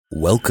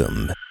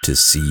Welcome to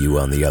See You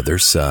on the Other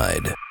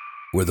Side,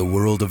 where the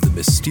world of the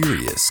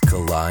mysterious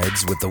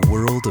collides with the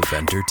world of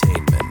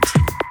entertainment.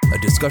 A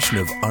discussion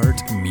of art,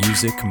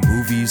 music,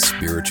 movies,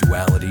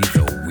 spirituality,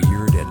 the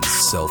weird, and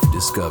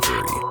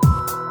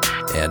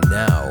self-discovery. And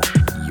now,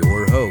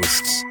 your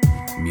hosts,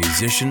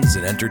 musicians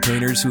and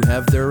entertainers who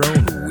have their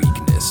own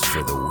weakness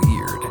for the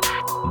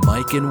weird,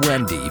 Mike and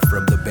Wendy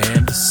from the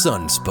band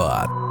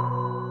Sunspot.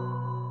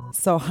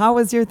 So how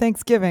was your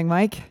Thanksgiving,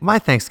 Mike? My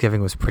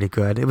Thanksgiving was pretty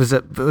good. It was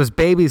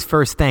baby's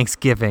first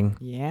Thanksgiving.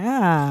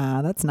 Yeah,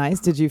 that's nice.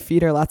 Did you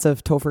feed her lots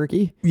of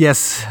tofurkey?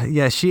 Yes,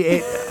 she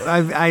ate.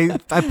 I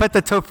put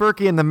the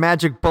tofurkey in the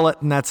magic bullet,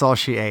 and that's all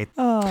she ate.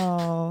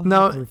 Oh,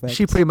 no, perfect.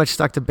 She pretty much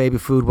stuck to baby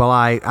food while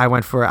I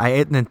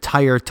ate an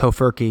entire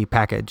tofurkey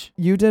package.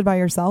 You did by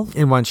yourself?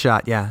 In one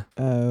shot, yeah.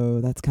 Oh,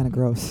 that's kind of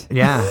gross.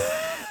 Yeah.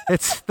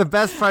 It's the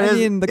best part. I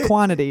mean, the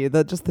quantity,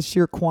 just the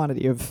sheer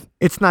quantity of.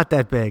 It's not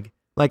that big.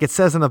 Like it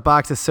says in the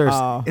box it serves.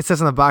 Oh. It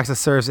says in the box it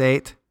serves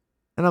 8,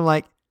 and I'm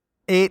like,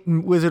 8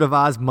 Wizard of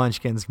Oz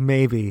munchkins,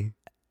 maybe.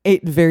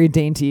 8 very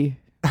dainty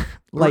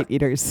light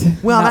eaters.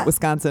 Well, not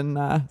Wisconsin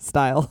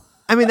style.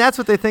 I mean, that's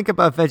what they think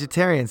about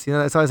vegetarians. You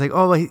know, it's always like,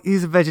 oh, well,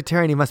 he's a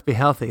vegetarian, he must be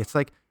healthy. It's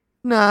like,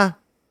 nah,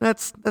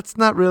 that's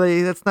not really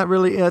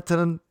it.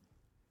 And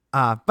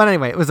but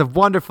anyway, it was a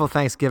wonderful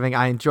Thanksgiving.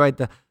 I enjoyed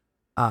the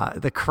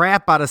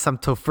crap out of some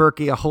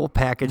tofurkey, a whole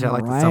package. I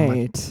liked it so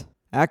much.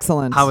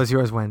 Excellent. How was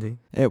yours, Wendy?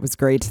 It was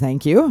great,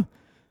 thank you.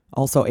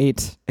 Also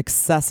ate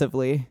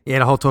excessively. You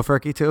ate a whole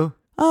tofurkey too?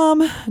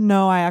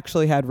 No, I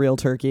actually had real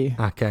turkey.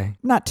 Okay.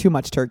 Not too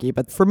much turkey,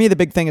 but for me the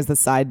big thing is the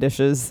side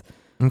dishes.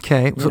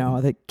 Okay. You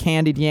know, the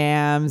candied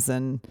yams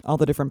and all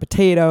the different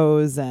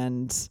potatoes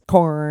and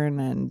corn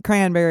and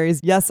cranberries.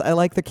 Yes, I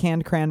like the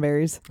canned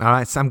cranberries. All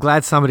right, so I'm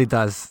glad somebody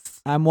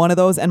does. I'm one of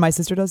those, and my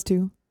sister does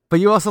too. But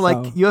you also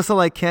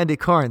like candy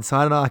corn, so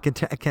I don't know. I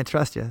can't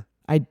trust you.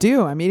 I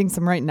do. I'm eating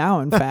some right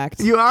now, in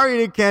fact. You are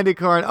eating candy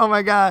corn. Oh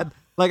my God.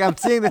 Like I'm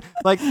seeing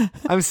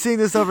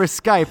this over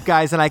Skype,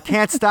 guys, and I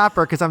can't stop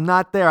her because I'm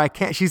not there. I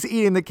can't. She's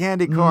eating the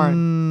candy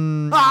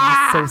corn.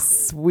 So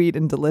sweet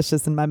and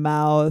delicious in my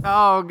mouth.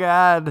 Oh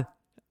God.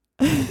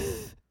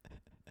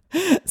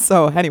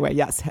 So anyway,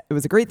 yes, it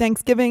was a great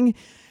Thanksgiving.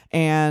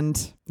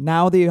 And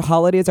now the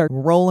holidays are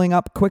rolling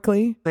up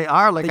quickly. They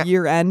are. The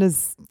year end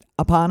is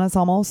upon us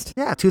almost.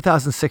 Yeah,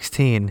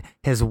 2016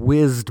 has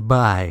whizzed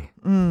by.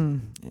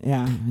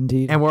 Yeah,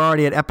 indeed. And we're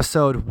already at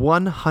episode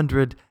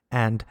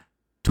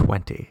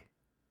 120.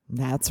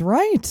 That's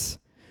right.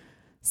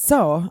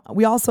 So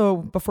we also,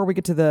 before we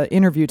get to the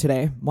interview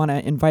today, want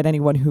to invite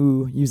anyone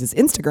who uses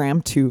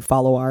Instagram to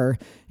follow our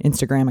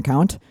Instagram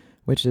account,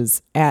 which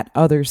is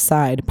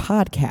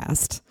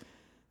 @OtherSidePodcast.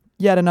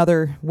 Yet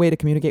another way to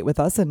communicate with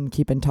us and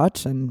keep in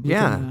touch, and we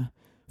can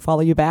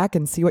follow you back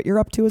and see what you're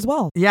up to as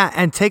well. Yeah,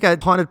 and take a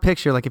haunted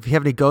picture. Like if you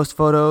have any ghost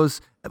photos,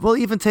 we'll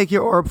even take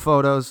your orb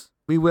photos.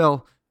 We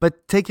will.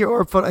 But take your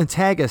orb photo and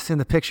tag us in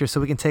the picture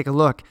so we can take a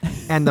look.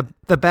 And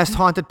the best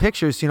haunted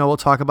pictures, we'll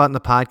talk about in the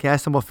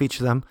podcast, and we'll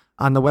feature them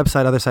on the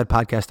website,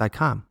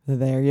 OtherSidePodcast.com.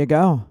 There you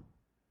go.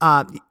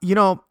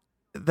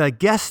 The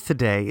guest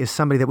today is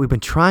somebody that we've been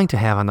trying to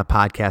have on the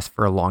podcast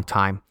for a long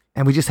time,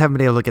 and we just haven't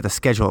been able to get the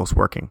schedules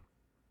working.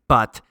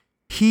 But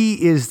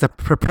he is the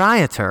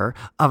proprietor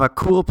of a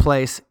cool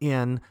place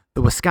in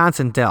the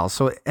Wisconsin Dells.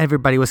 So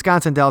everybody,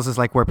 Wisconsin Dells is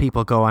like where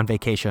people go on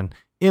vacation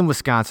in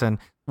Wisconsin.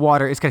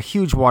 It's got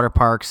huge water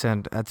parks,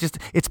 and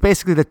it's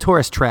basically the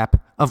tourist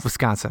trap of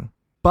Wisconsin.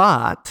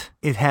 But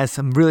it has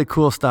some really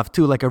cool stuff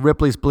too, like a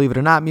Ripley's Believe It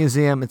or Not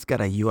museum. It's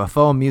got a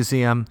UFO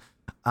museum,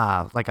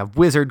 like a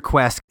wizard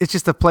quest. It's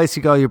just a place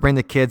you go, you bring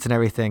the kids and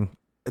everything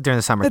during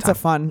the summertime. It's a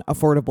fun,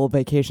 affordable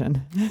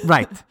vacation.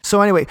 Right. So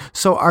anyway,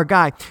 our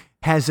guy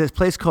has this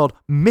place called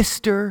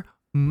Mr.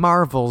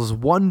 Marvel's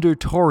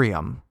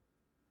Wondertorium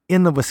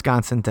in the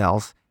Wisconsin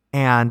Dells.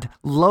 And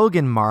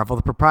Logan Marvel,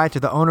 the proprietor,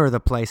 the owner of the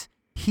place,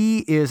 he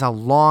is a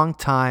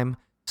longtime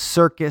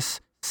circus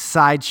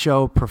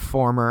sideshow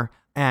performer.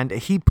 And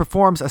he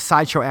performs a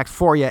sideshow act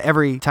for you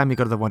every time you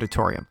go to the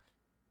Wondertorium.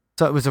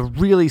 So it was a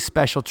really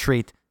special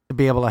treat to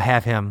be able to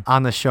have him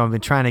on the show. I've been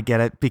trying to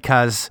get it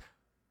because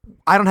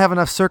I don't have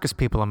enough circus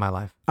people in my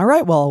life. All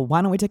right, well,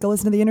 why don't we take a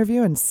listen to the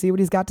interview and see what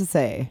he's got to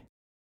say.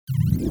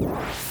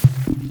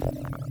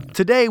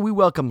 Today, we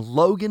welcome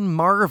Logan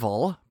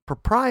Marvel,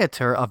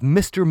 proprietor of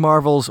Mr.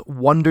 Marvel's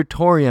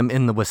Wondertorium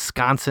in the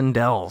Wisconsin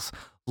Dells.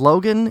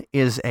 Logan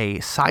is a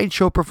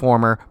sideshow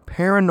performer,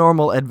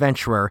 paranormal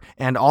adventurer,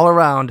 and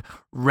all-around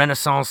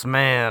Renaissance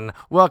man.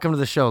 Welcome to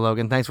the show,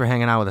 Logan. Thanks for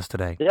hanging out with us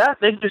today. Yeah,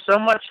 thank you so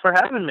much for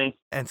having me.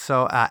 And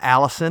so,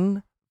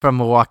 Allison from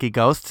Milwaukee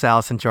Ghosts,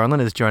 Allison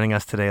Jorlin, is joining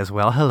us today as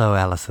well. Hello,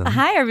 Allison.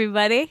 Hi,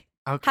 everybody.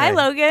 Okay. Hi,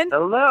 Logan.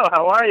 Hello,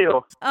 how are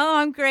you? Oh,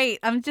 I'm great.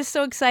 I'm just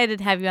so excited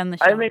to have you on the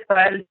show. I'm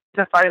excited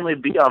to finally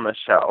be on the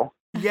show.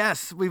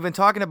 Yes, we've been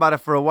talking about it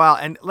for a while,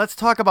 and let's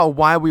talk about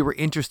why we were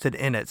interested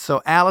in it.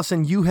 So,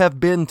 Allison, you have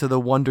been to the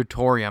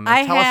Wondertorium. I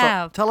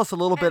have. Tell us a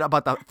little bit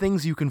about the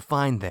things you can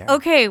find there.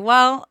 Okay,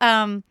 well,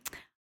 I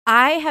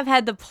have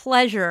had the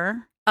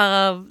pleasure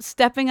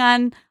stepping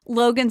on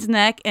Logan's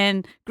neck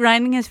and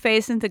grinding his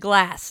face into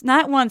glass.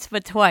 Not once,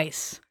 but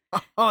twice.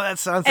 Oh, that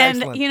sounds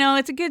And, excellent.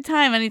 it's a good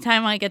time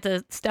anytime I get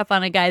to step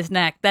on a guy's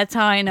neck. That's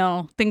how I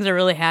know things are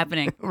really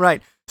happening.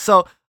 Right.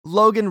 So,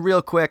 Logan,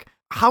 real quick,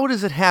 how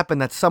does it happen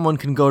that someone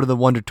can go to the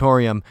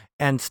Wondertorium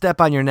and step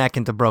on your neck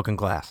into broken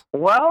glass?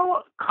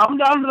 Well, come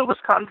down to the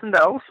Wisconsin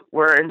Dells.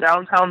 We're in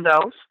downtown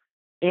Dells,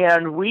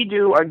 and we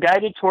do a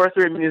guided tour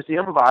through a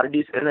museum of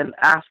oddities, and then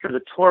after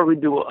the tour, we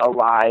do a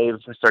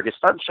live circus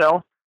stunt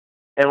show.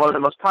 And one of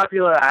the most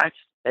popular acts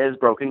is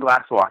broken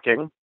glass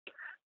walking.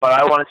 But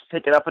I wanted to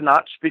take it up a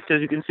notch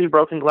because you can see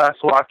broken glass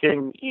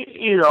walking,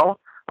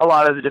 a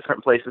lot of the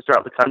different places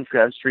throughout the country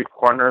on street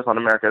corners on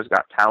America's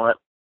Got Talent.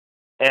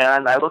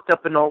 And I looked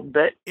up an old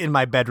bit. In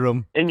my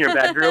bedroom. In your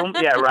bedroom?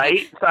 Yeah,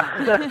 right?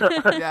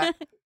 Yeah.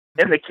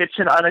 In the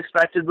kitchen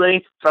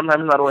unexpectedly.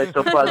 Sometimes not always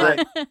so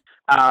pleasant.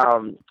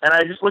 And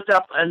I just looked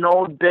up an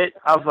old bit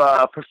of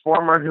a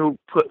performer who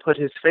put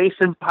his face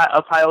in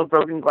a pile of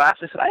broken glass.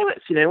 I said, I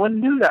haven't seen anyone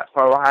do that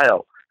for a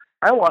while.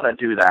 I want to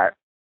do that.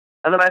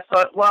 And then I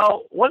thought,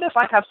 well, what if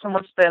I have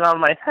someone stand on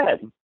my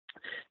head?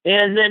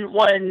 And then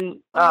when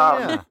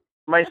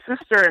my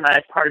sister and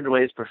I parted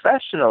ways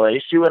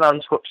professionally, she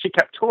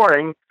kept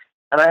touring,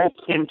 and I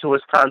came to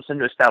Wisconsin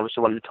to establish a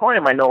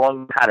Wondertorium. I no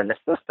longer had an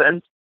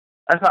assistant.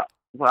 I thought,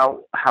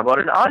 well, how about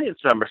an audience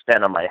member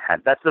stand on my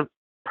head? That's a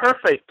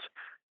perfect,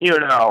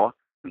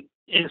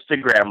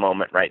 Instagram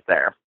moment right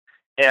there.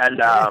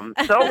 And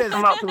so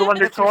come out to the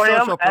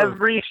Wondertorium.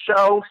 Every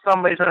show,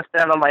 somebody's going to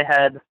stand on my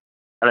head,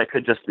 and it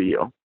could just be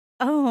you.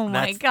 Oh,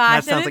 my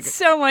gosh. And it's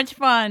so much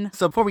fun.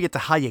 So before we get to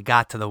how you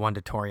got to the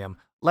Wondertorium,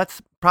 let's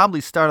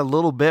probably start a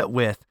little bit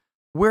with,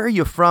 where are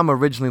you from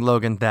originally,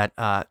 Logan,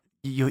 that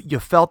you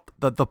felt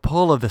the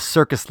pull of the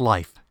circus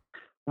life?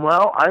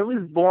 Well, I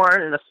was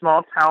born in a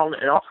small town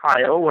in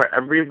Ohio where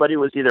everybody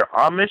was either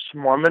Amish,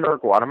 Mormon, or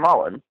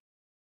Guatemalan.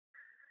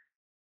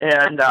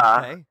 And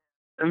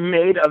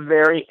made a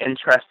very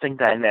interesting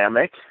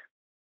dynamic.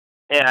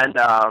 And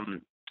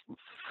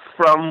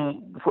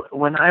from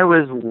when I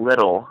was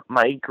little,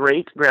 my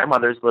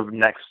great-grandmothers lived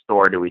next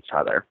door to each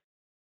other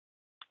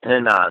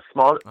in a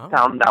small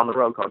town down the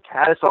road called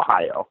Caddis,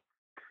 Ohio.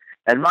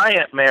 And my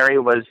Aunt Mary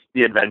was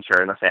the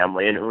adventurer in the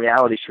family, and in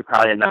reality, she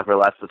probably had never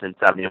left within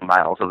 70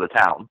 miles of the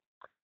town.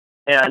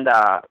 And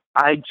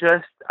I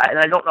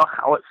don't know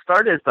how it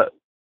started, but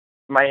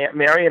my Aunt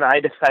Mary and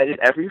I decided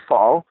every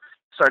fall,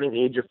 starting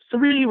the age of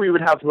 3, we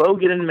would have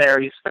Logan and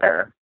Mary's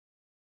Fair.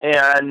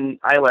 And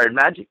I learned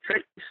magic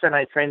tricks, and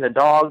I trained the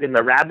dog and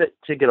the rabbit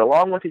to get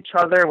along with each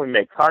other. We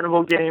made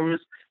carnival games,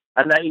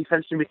 and that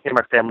essentially became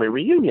our family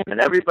reunion.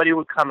 And everybody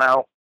would come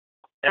out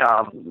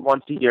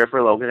once a year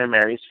for Logan and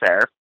Mary's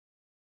Fair.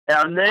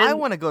 And then I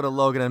want to go to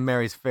Logan and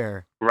Mary's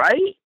Fair.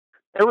 Right?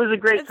 It was a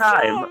great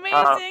time. So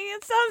amazing.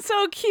 It sounds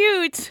so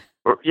cute.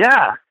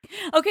 Yeah.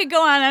 Okay,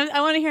 go on.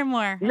 I want to hear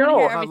more. So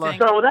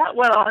that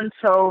went on.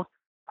 So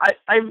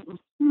I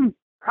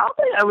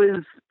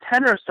was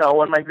 10 or so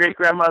when my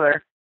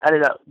great-grandmother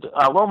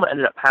Wilma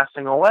ended up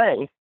passing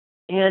away.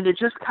 And it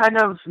just kind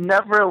of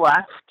never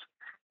left.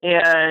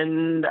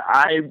 And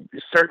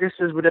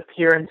circuses would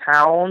appear in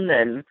town,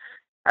 and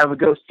I would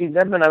go see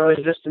them, and I was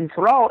just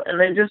enthralled.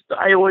 And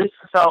I always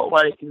felt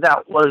like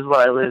that was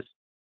what I was,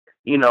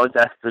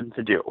 destined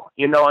to do.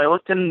 I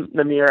looked in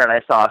the mirror and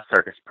I saw a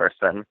circus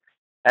person,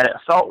 and it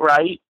felt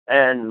right.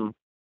 And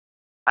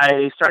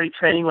I started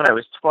training when I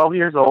was 12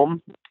 years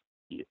old,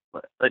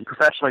 like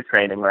professionally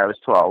training when I was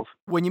 12.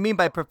 When you mean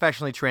by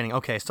professionally training,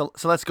 okay, so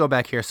let's go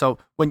back here. So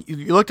when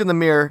you looked in the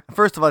mirror,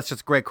 first of all, it's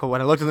just a great quote.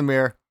 When I looked in the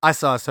mirror, I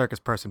saw a circus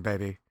person,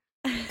 baby.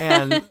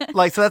 And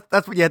so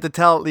that's what you had to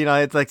tell,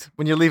 it's like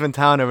when you're leaving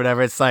town or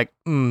whatever, it's like,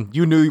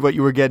 you knew what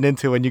you were getting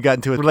into when you got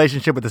into a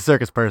relationship with a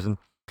circus person.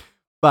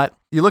 But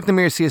you look in the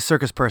mirror, see a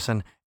circus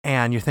person,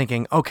 and you're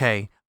thinking,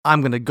 okay,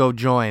 I'm going to go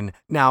join.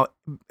 Now,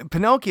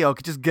 Pinocchio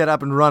could just get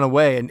up and run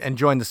away and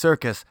join the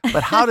circus.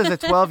 But how does a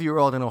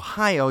 12-year-old in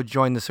Ohio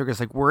join the circus?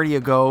 Like, where do you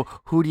go?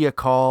 Who do you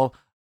call?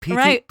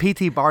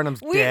 P.T. Barnum's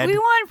dead. We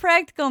want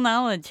practical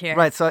knowledge here.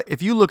 Right. So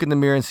if you look in the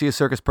mirror and see a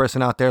circus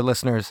person out there,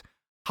 listeners,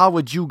 how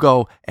would you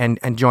go and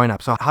join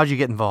up? So how'd you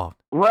get involved?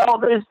 Well,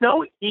 there's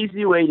no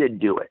easy way to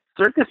do it.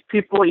 Circus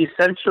people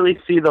essentially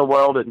see the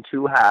world in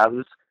two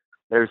halves.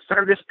 There's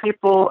circus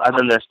people, and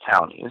then there's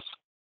townies.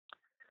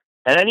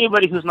 And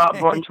anybody who's not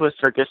born to a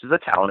circus is a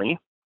townie,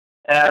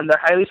 and they're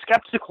highly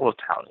skeptical of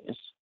townies,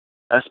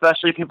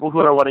 especially people who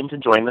are wanting to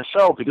join the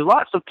show, because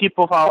lots of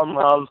people fall in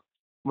love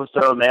with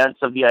the romance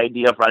of the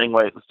idea of running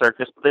away at the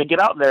circus, but they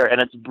get out there,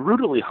 and it's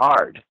brutally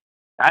hard.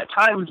 At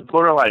times,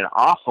 borderline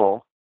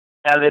awful,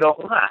 and they don't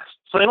last.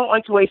 So they don't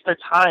like to waste their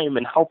time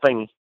in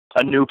helping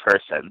a new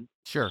person.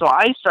 Sure. So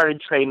I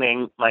started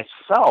training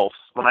myself.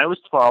 When I was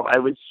 12, I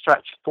would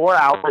stretch 4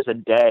 hours a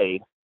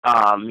day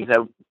because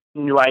I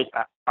knew I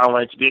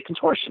wanted to be a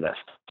contortionist.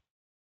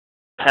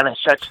 And I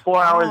stretched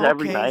 4 hours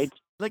every night.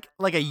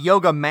 Like a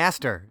yoga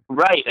master.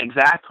 Right,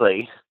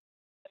 exactly.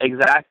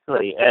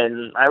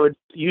 And I would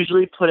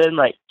usually put in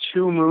like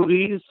 2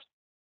 movies,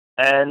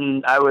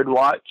 and I would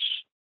watch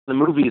the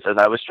movies as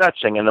I was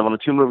stretching. And then when the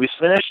 2 movies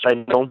finished, I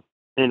knew,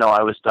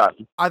 I was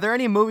done. Are there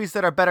any movies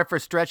that are better for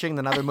stretching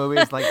than other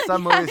movies? Like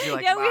some movies, you're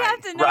like, yeah, we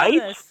have to know Right?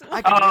 this.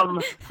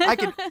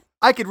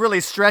 I could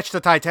really stretch the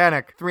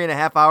Titanic.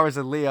 3.5 hours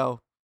of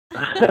Leo.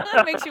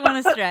 That makes you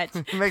want to stretch.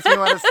 Makes me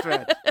want to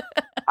stretch.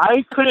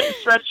 I couldn't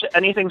stretch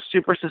anything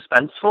super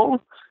suspenseful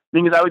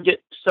because I would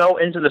get so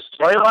into the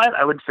storyline,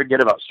 I would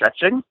forget about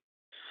stretching.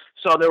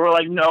 So there were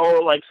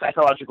no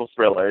psychological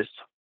thrillers.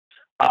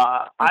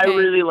 I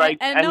really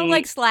liked and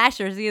no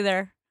slashers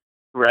either.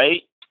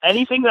 Right?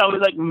 Anything that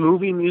was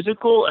movie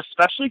musical,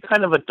 especially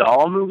kind of a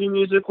doll movie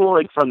musical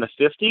from the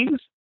 50s,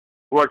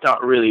 worked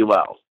out really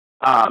well.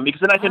 Because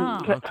then I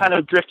could kind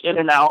of drift in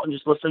and out and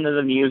just listen to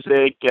the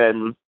music,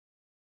 and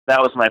that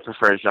was my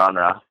preferred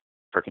genre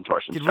for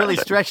contortion. You'd really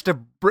stretch to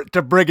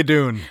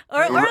Brigadoon. Or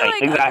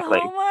right, exactly.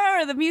 Oklahoma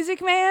or the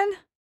Music Man.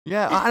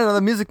 Yeah, I don't know.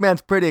 The Music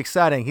Man's pretty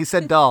exciting. He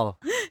said dull.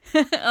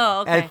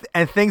 Oh, okay.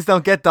 And things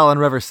don't get dull in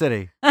River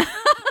City.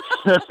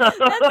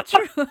 That's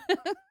true.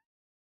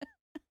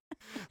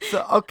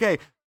 So, okay.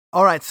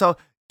 All right. So,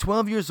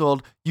 12 years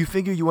old, you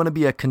figure you want to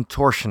be a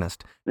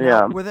contortionist.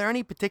 Yeah. Were there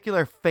any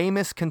particular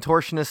famous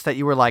contortionists that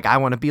you were like, I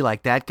want to be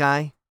like that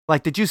guy?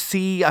 Like, did you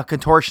see a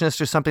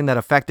contortionist or something that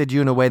affected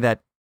you in a way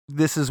that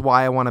this is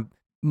why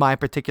my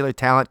particular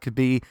talent could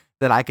be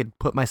that I could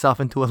put myself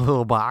into a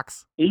little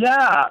box?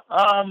 Yeah.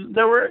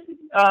 There were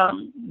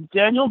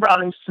Daniel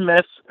Browning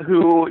Smith,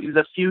 who is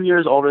a few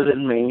years older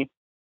than me.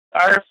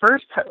 My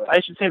first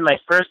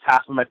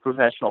half of my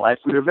professional life,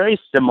 we were very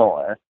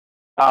similar.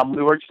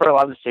 We worked for a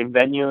lot of the same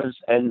venues,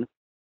 and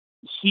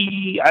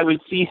I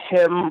would see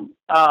him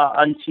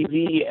on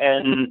TV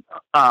and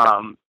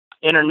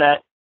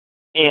internet,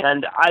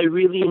 and I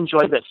really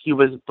enjoyed that he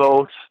was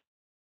both,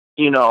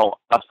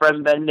 a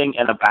front bending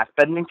and a back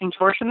bending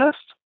contortionist,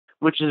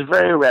 which is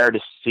very rare to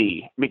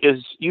see,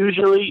 because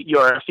usually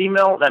you're a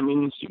female, that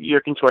means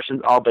your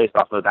contortion's all based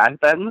off of back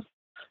bends,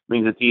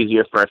 means it's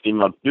easier for a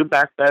female to do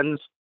back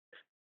bends.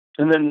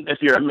 And then if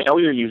you're a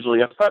male, you're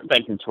usually a front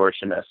bend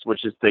contortionist,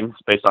 which is things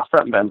based off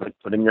front bends, like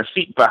putting your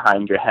feet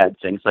behind your head,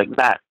 things like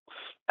that.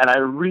 And I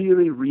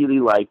really, really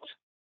liked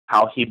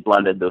how he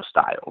blended those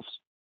styles.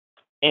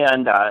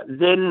 And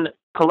then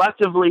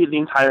collectively, the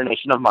entire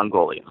nation of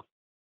Mongolia.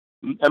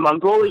 In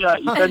Mongolia,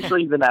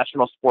 essentially the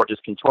national sport is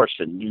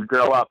contortion. You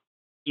grow up,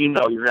 your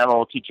grandma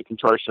will teach you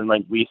contortion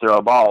like we throw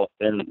a ball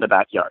in the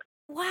backyard.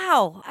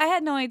 Wow, I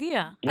had no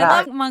idea. Yeah.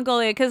 I love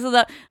Mongolia because of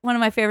one of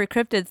my favorite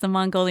cryptids, the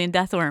Mongolian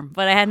deathworm,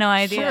 but I had no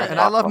idea. Sure, and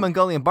I love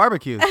Mongolian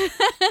barbecues.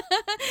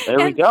 There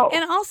we go.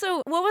 And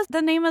also, what was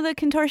the name of the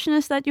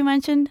contortionist that you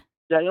mentioned?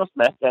 Danny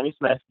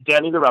Smith,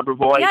 Danny the Rubber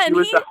Boy. Yeah, he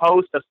was the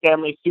host of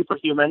Stanley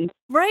Superhuman.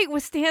 Right,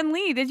 with Stan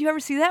Lee. Did you ever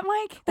see that,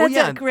 Mike? That's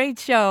a great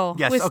show.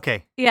 Yes,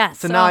 okay. Yeah.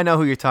 So now I know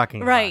who you're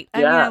talking about. Right. I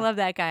mean, I love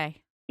that guy.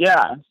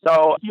 Yeah,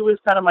 so he was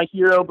kind of my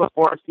hero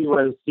before he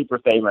was super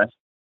famous.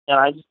 And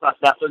I just thought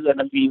that was going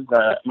to be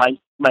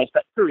my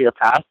career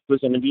path was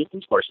going to be a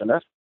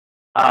contortionist.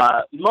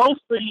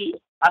 Mostly,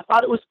 I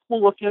thought it was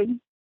cool looking,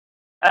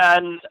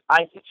 and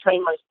I could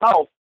train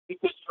myself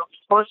because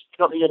contortion, you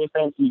don't need any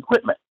fancy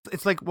equipment.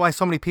 It's like why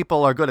so many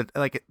people are good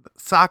at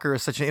soccer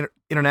is such an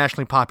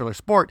internationally popular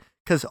sport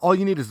because all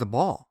you need is the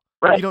ball.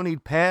 Right. You don't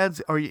need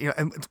pads,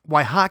 and it's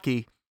why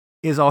hockey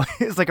is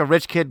like a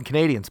rich kid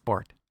Canadian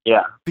sport.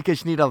 Yeah,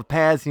 because you need all the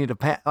pads. You need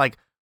like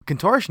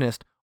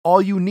contortionist.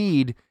 All you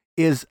need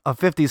is a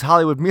 50s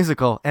Hollywood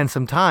musical and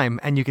some time,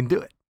 and you can do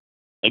it.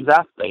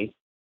 Exactly.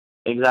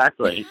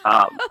 50s.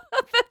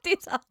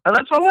 And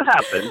that's all that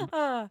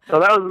happened. So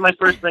that was my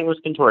first thing was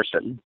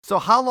contortion. So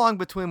how long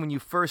between when you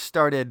first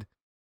started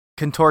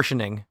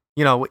contortioning,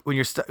 when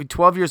you're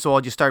 12 years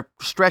old, you start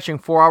stretching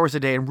 4 hours a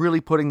day and really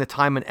putting the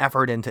time and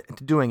effort into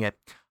doing it.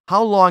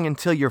 How long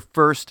until your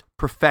first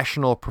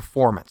professional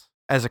performance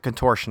as a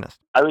contortionist?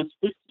 I was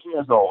 15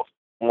 years old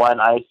when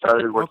I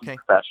started working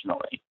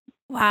professionally.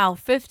 Wow,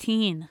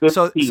 15. 15.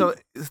 So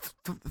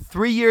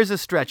 3 years of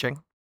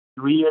stretching.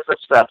 3 years of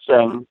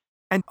stretching.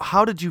 And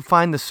how did you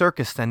find the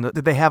circus then?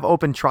 Did they have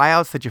open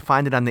tryouts? Did you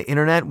find it on the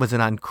internet? Was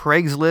it on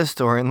Craigslist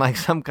or in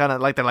some kind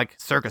of they're like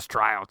circus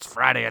tryouts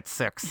Friday at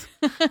 6?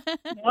 Well,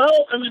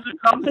 it was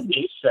a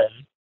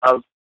combination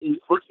of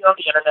looking on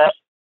the internet,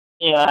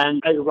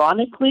 and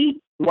ironically,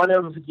 one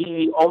of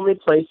the only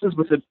places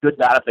with a good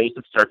database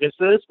of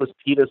circuses was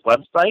PETA's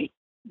website,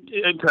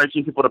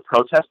 encouraging people to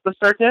protest the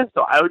circus.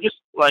 So I would just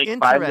find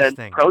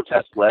the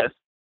protest list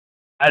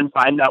and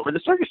find out where the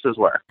circuses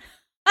were.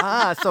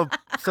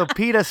 So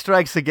PETA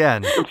strikes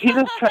again.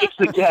 PETA strikes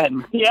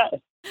again. Yes.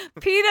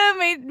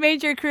 PETA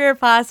made your career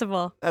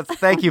possible.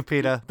 Thank you,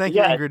 PETA. Thank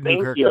you, Ingrid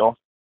Newkirk. Thank you.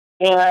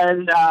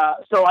 And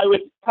so I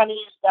would kind of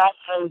use that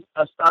as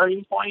a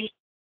starting point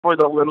for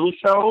the little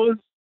shows.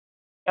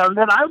 And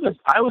then I was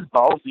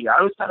ballsy.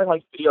 I was kind of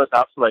videos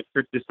out to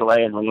Cirque du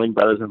Soleil and Ringling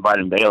Brothers and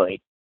Barnum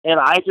Bailey. And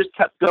I just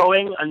kept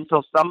going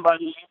until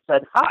somebody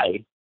said,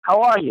 "Hi,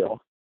 how are you?"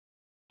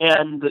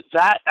 And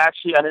that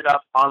actually ended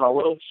up on a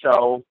little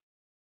show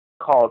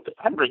called the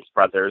Hendrix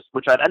Brothers,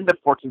 which I'd end up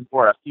working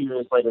for a few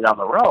years later down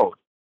the road.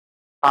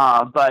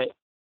 But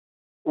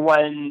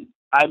when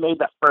I made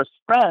that first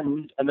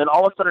friend, and then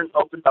all of a sudden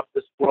opened up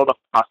this world of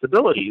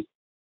possibilities.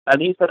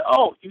 And he said,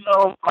 "Oh,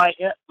 my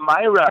Aunt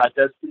Myra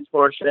does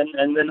contortion,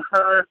 and then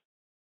her,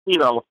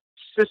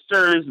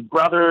 sisters,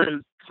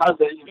 brothers,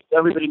 cousins,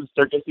 everybody in the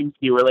circus seems to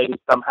be related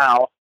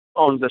somehow,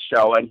 owns a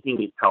show, and he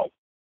needs help."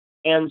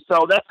 And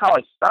so that's how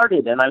I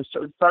started, and I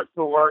start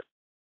to work,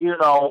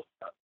 4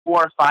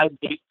 or 5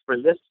 dates for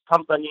this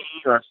company,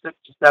 or 6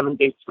 to 7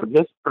 dates for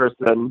this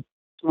person,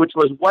 which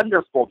was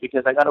wonderful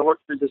because I got to work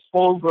through this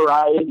whole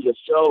variety of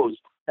shows,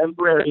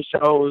 temporary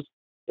shows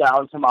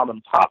down to mom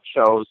and pop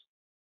shows,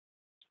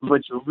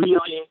 which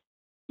really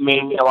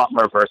made me a lot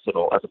more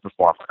versatile as a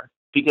performer,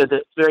 because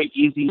it's very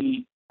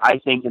easy, I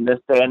think, in this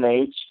day and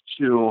age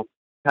to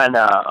kind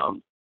of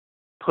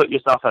put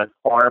yourself in a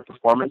corner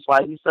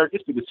performance-wise in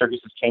circus, because circus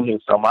is changing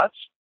so much,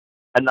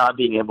 and not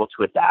being able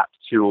to adapt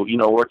to,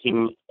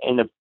 working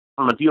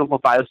from a beautiful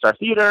 5-star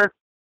theater,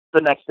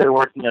 the next day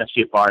working in a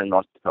sheep barn in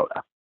North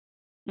Dakota.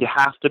 You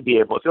have to be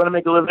able, if you want to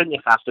make a living, you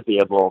have to be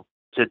able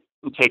to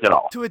take it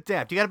all. To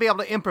adapt. You got to be able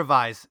to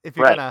improvise if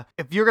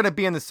you're gonna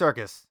be in the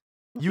circus.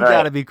 You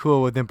got to be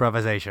cool with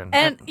improvisation.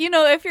 And,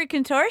 if you're a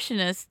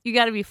contortionist, you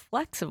got to be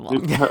flexible.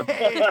 In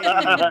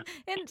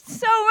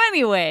so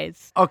many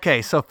ways.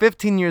 Okay, so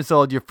 15 years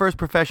old, your first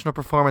professional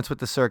performance with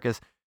the circus.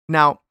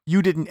 Now,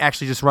 you didn't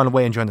actually just run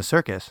away and join the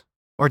circus,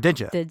 or did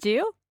you? Did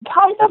you?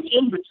 Kind of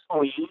in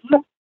between.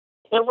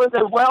 It was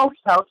a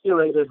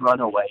well-calculated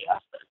runaway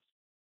effort.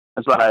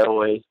 That's what I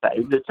always say.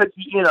 It took,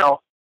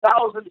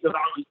 thousands of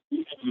hours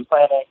of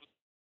planning,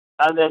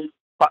 and then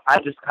I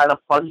just kind of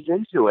plunged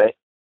into it.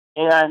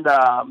 And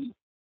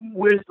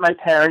with my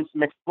parents'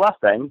 mixed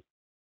blessing,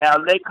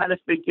 and they kind of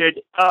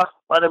figured,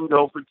 let him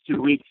go for 2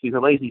 weeks. He's a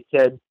lazy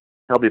kid.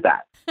 He'll be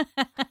back.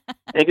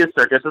 Because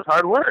circus is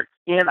hard work.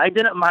 And I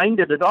didn't mind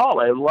it at all.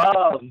 I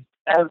loved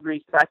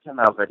every second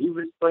of it.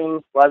 Even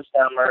swinging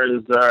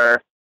sledgehammers,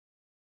 or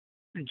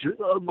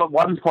at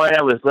one point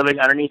I was living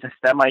underneath a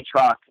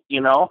semi-truck,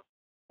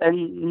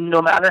 And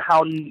no matter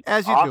how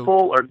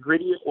awful or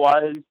gritty it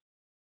was,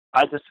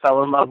 I just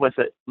fell in love with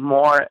it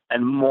more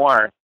and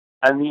more.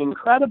 And the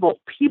incredible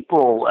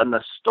people and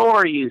the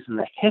stories and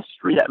the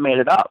history that made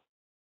it up.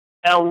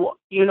 And,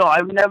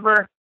 I've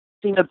never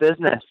seen a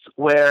business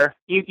where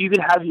you can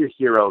have your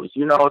heroes.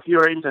 If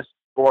you're into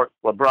sports,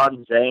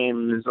 LeBron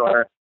James,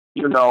 or,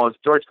 if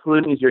George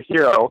Clooney's your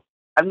hero,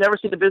 I've never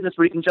seen a business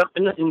where you can jump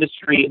in the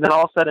industry and then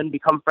all of a sudden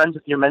become friends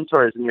with your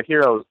mentors and your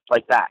heroes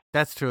like that.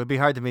 That's true. It'd be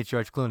hard to meet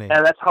George Clooney.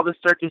 And that's how the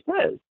circus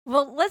is.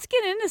 Well, let's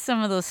get into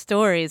some of those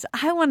stories.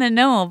 I want to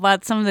know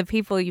about some of the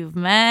people you've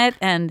met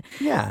and,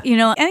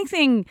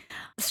 anything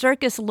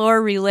circus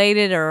lore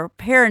related or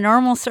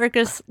paranormal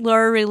circus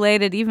lore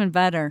related, even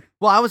better.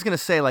 Well, I was going to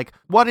say,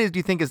 what do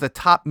you think is the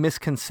top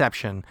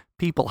misconception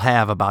people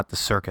have about the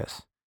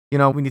circus?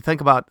 When you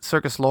think about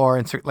circus lore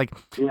and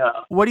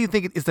what do you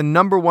think is the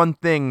number one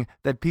thing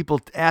that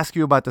people ask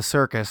you about the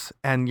circus,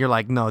 and you're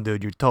like, no,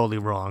 dude, you're totally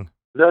wrong?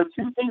 The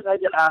 2 things I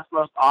get asked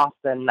most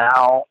often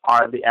now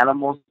are the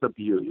animals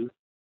abused,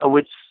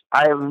 which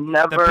I have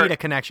never... The PETA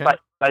connection.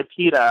 By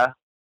PETA.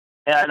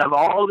 And of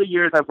all the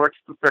years I've worked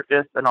in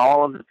circus and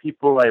all of the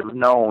people I've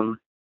known,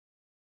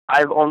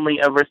 I've only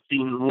ever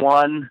seen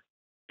one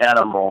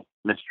animal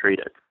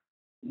mistreated.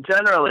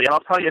 Generally, and I'll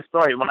tell you a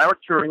story. When I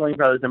worked for Ringling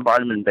Brothers in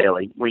Barnum and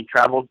Bailey,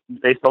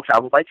 they still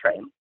traveled by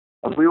train.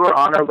 And we were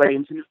on our way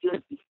into New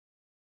Jersey.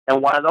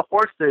 And one of the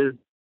horses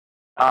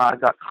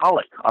got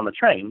colic on the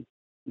train.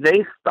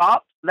 They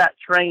stopped that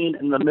train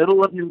in the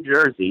middle of New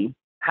Jersey,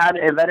 had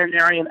a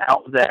veterinarian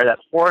out there, that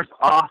horse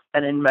off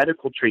and in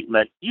medical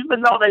treatment,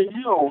 even though they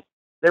knew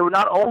they were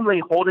not only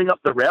holding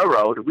up the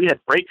railroad, we had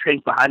freight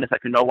trains behind us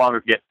that could no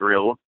longer get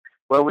through,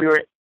 where we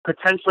were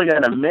potentially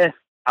going to miss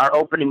our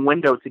opening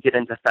window to get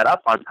into set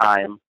up on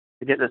time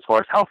to get this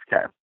horse health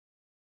care.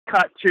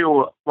 Cut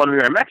to when we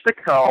were in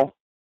Mexico,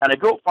 and a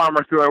goat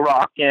farmer threw a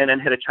rock in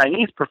and hit a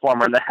Chinese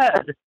performer in the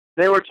head.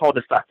 They were told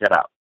to suck it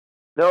up.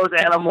 Those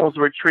animals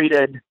were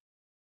treated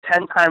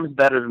 10 times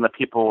better than the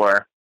people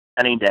were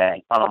any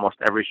day on almost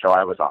every show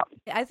I was on.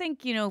 I think,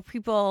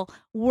 people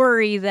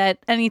worry that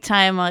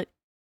anytime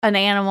an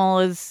animal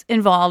is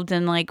involved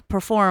in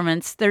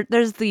performance,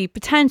 there's the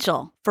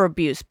potential for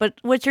abuse. But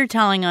what you're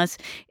telling us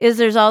is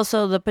there's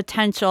also the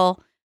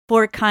potential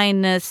for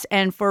kindness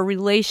and for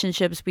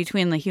relationships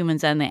between the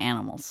humans and the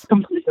animals.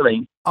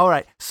 Completely. All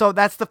right. So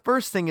that's the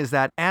first thing, is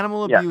that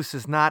animal abuse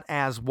is not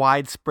as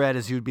widespread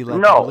as you'd be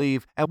led to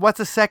believe. And what's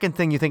the second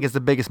thing you think is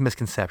the biggest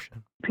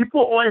misconception?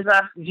 People always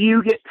ask, do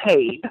you get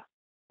paid?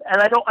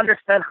 And I don't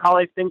understand how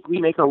they think we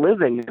make a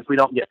living if we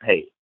don't get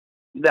paid.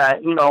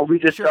 That, we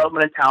just go up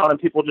in a town and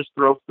people just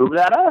throw food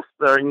at us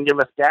or give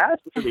us gas,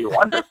 which would be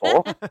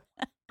wonderful.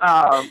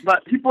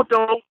 But people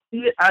don't see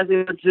it as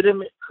a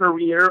legitimate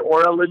career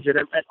or a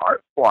legitimate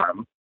art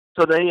form.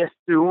 So they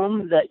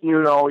assume that,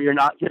 you're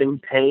not getting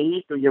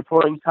paid or you're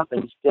pulling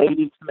something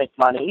shady to make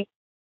money.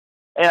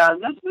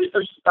 And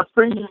that's a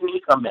pretty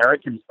unique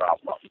American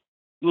problem.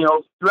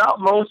 Throughout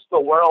most of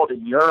the world,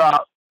 in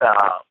Europe,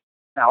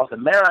 South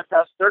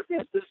America,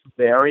 circus is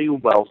very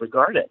well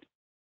regarded.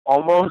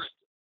 Almost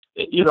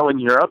In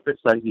Europe,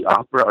 it's like the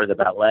opera or the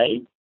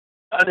ballet.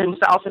 And in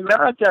South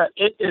America,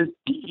 it is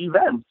the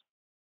event.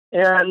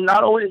 And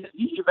not only is it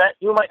the event,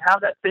 you might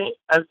have that thing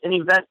as an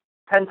event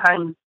 10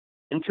 times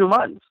in 2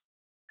 months.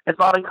 It's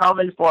not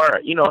uncommon for,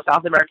 a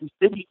South American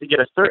city to get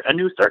a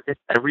new circus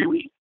every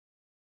week.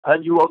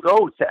 And you will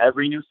go to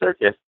every new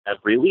circus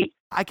every week.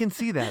 I can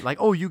see that. Like,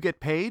 oh, you get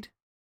paid?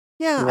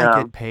 Yeah,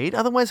 I get paid.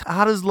 Otherwise,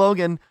 how does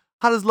Logan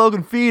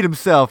feed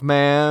himself,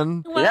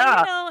 man?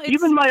 Well,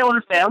 even my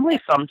own family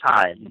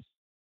sometimes.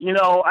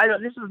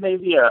 This was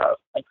maybe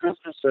a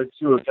Christmas or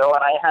two ago,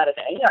 and I had an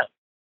aunt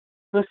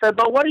who said,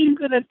 "But what are you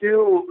going to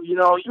do?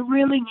 You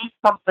really need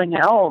something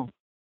else."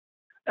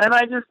 And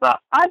I just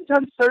thought, I've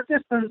done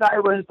circus since I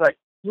was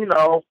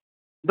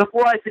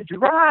before I could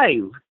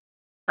drive.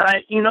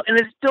 And and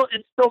it's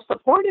still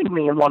supporting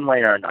me in one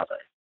way or another.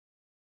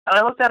 And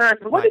I looked at her and I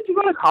said, "What did you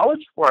go to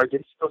college for?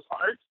 Did you go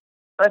art?"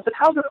 And I said,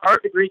 "How's an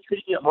art degree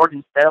treating you at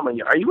Morgan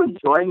Stanley? Are you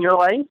enjoying your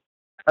life?"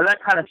 And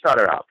that kind of shut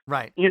her up.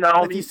 Right.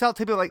 Like you tell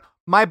people, like,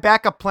 my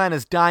backup plan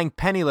is dying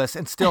penniless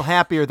and still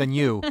happier than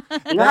you.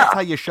 That's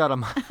how you shut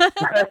them.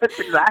 That's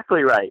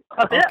exactly right.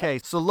 Okay,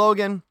 so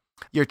Logan,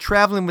 you're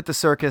traveling with the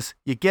circus.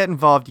 You get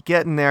involved. You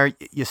get in there.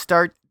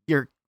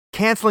 You're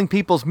canceling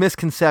people's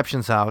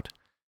misconceptions out.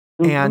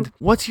 Mm-hmm. And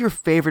what's your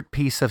favorite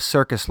piece of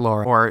circus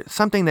lore or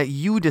something that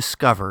you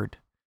discovered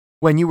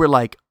when you were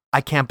like,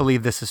 I can't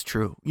believe this is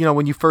true?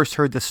 When you first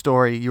heard the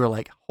story, you were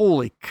like,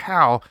 holy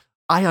cow,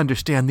 I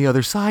understand the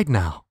other side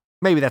now.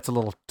 Maybe that's a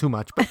little too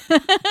much. But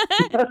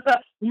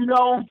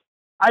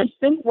I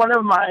think one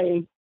of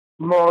my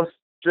most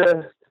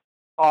just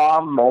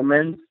awe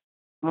moments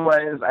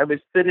was I was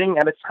sitting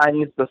at a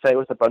Chinese buffet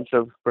with a bunch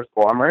of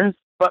performers.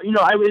 But,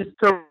 I was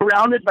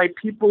surrounded by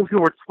people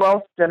who were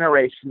 12th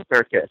generation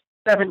circus,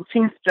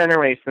 17th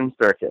generation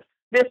circus,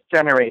 5th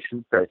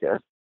generation circus.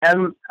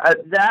 And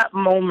at that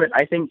moment,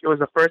 I think it was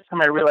the first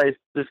time I realized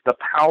just the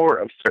power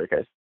of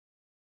circus.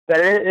 That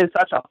it is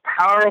such a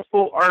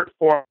powerful art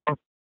form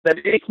that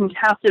it can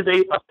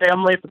captivate a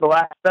family for the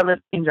last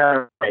 17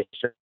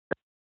 generations.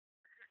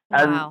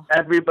 And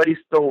everybody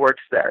still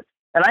works there.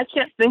 And I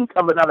can't think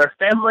of another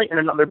family in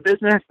another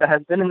business that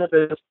has been in the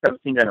business for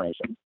 17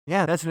 generations.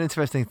 Yeah, that's an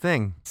interesting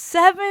thing.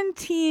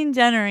 17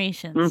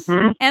 generations.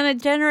 Mm-hmm. And a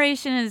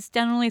generation is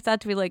generally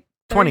thought to be like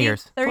 30, 20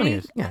 years. 30? 20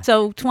 years, yeah.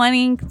 So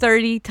 20,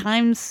 30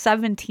 times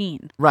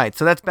 17. Right,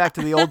 so that's back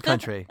to the old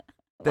country.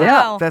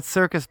 Wow. That's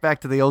circus back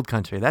to the old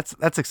country.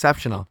 That's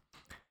exceptional.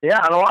 Yeah,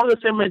 and a lot of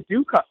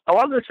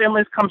the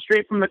families come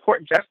straight from the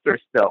court jester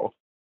still.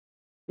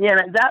 Yeah,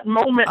 and at that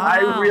moment,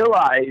 I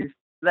realized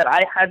that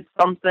I had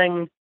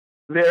something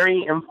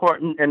very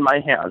important in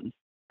my hands.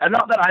 And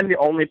not that I'm the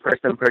only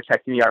person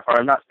protecting the art form.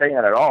 I'm not saying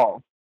that at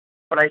all.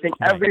 But I think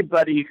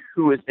everybody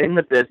who is in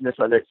the business,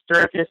 whether it's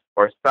circus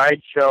or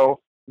sideshow,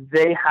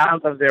 they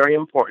have a very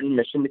important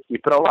mission to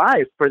keep it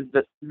alive for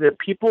the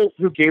people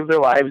who gave their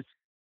lives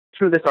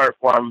to this art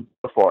form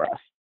before us.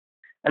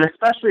 And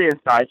especially in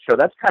sideshow,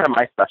 that's kind of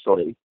my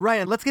specialty.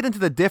 Right, and let's get into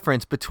the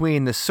difference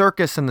between the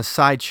circus and the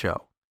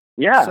sideshow.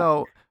 Yeah.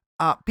 So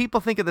people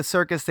think of the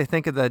circus, they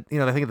think of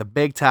the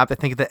big top, they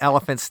think of the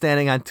elephant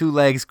standing on 2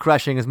 legs,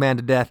 crushing his man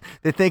to death.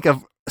 They think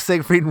of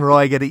Siegfried and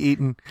Roy getting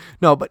eaten.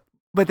 No, but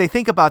they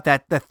think about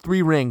that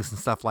 3 rings and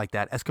stuff like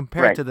that as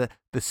compared to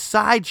the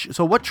side.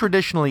 So what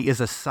traditionally is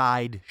a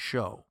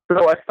sideshow?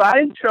 So a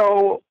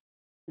sideshow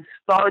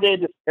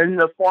started in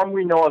the form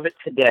we know of it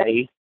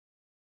today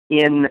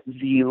in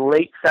the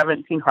late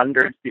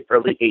 1700s, the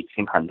early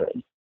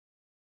 1800s.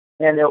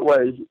 And it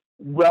was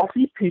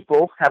wealthy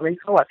people having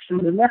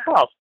collections in their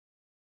house.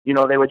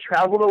 They would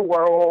travel the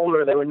world,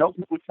 or they would know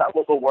people would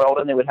travel the world,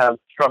 and they would have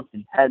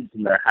shrunken heads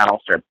in their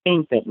house, or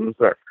paintings,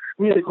 or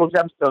musical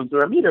gemstones,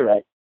 or a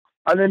meteorite.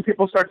 And then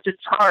people started to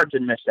charge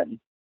admission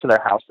to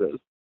their houses.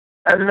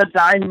 And then the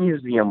Dime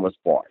Museum was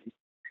born.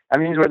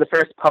 And these were the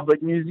first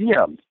public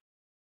museums.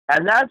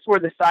 And that's where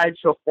the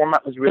sideshow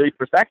format was really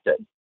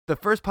perfected. The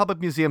first public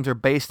museums are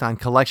based on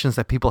collections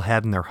that people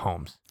had in their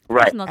homes.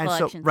 Right.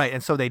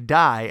 And so they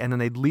die, and then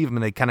they'd leave them,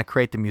 and they kind of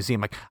create the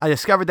museum. Like, I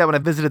discovered that when I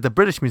visited the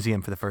British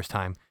Museum for the first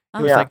time.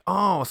 It was like,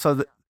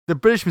 so the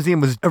British Museum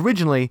was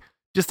originally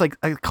just like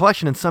a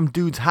collection in some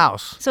dude's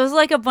house. So it was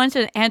like a bunch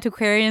of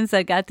antiquarians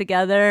that got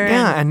together.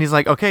 Yeah, and he's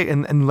like, okay,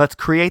 and let's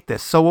create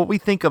this. So what we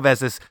think of as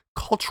this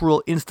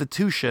cultural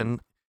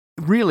institution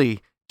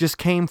really just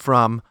came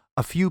from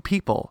a few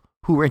people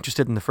who were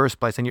interested in the first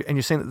place. And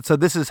you're saying that, so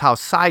this is how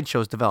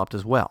sideshows developed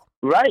as well.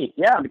 Right,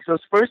 yeah, because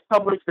those first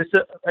public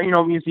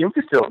museum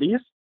facilities,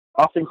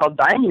 often called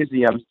dime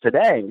museums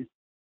today,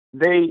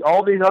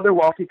 all these other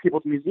wealthy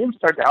people's museums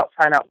start to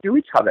try and outdo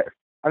each other.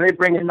 And they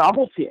bring in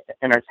novelty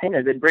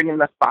entertainers. They bring in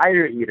the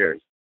fire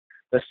eaters,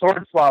 the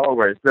sword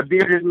swallowers, the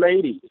bearded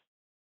ladies.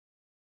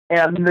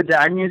 And the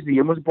Dime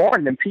Museum was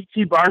born. Then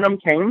P.T. Barnum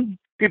came.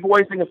 People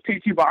always think of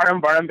P.T.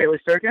 Barnum Bailey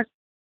Circus.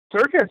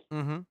 Circus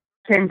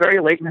came very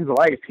late in his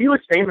life. He was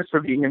famous for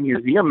being a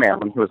museum man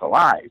when he was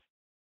alive.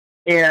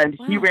 And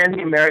he ran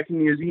the American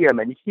Museum,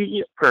 and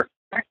he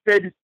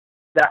perfected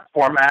that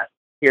format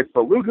He had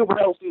beluga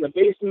whales in the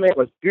basement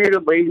with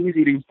bearded ladies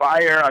eating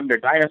fire under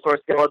dinosaur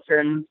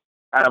skeletons,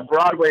 and a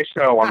Broadway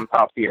show on the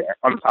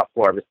top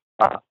floor of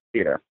the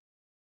theater.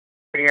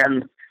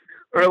 And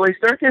early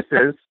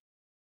circuses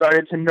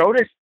started to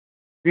notice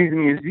these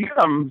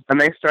museums, and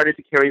they started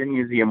to carry the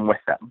museum with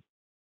them.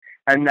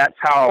 And that's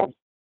how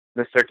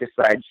the Circus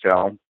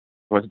Sideshow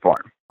was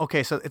born.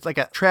 Okay, so it's like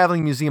a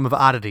traveling museum of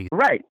oddities.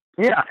 Right.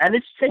 Yeah, and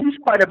it's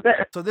changed quite a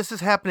bit. So this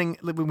is happening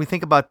when we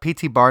think about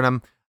P.T.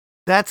 Barnum.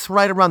 That's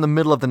right around the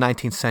middle of the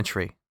 19th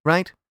century,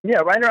 right? Yeah,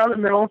 right around the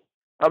middle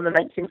of the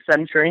 19th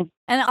century.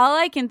 And all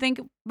I can think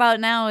about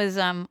now is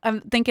I'm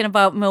thinking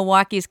about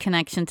Milwaukee's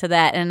connection to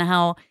that and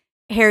how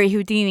Harry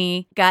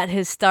Houdini got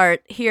his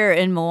start here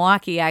in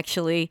Milwaukee,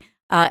 actually,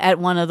 at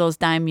one of those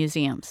dime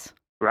museums.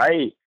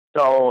 Right.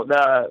 So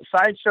the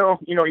sideshow,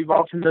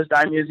 evolved from those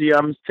dime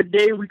museums.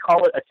 Today we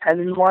call it a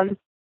 10-in-1,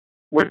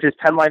 which is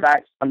 10 live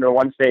acts under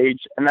one stage,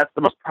 and that's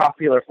the most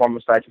popular form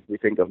of sideshow we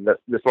think of,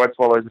 the sword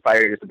swallowers, the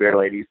fire eaters, the bear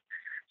ladies.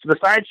 So the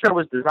sideshow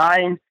was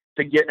designed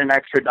to get an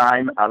extra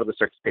dime out of the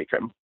circus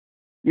patron.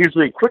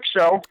 Usually a quick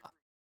show,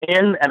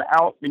 in and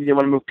out, because you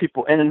want to move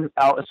people in and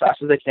out as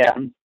fast as they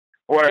can.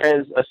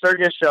 Whereas a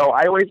circus show,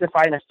 I always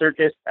define a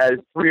circus as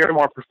 3 or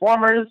more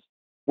performers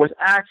with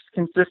acts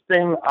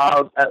consisting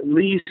of at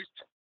least,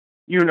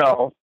 2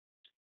 or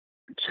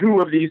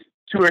 3 of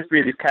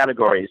these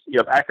categories. You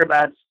have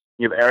acrobats,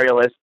 you have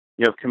aerialists,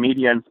 you have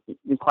comedians,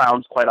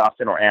 clowns quite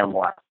often, or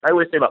animal acts. I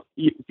always say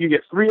if you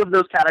get 3 of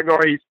those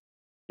categories,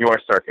 you're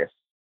a circus.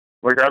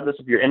 Regardless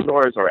if you're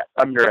indoors or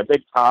under a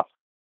big top,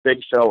 big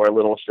show, or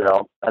little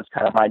show. That's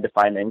kind of my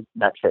defining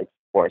metric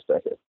for a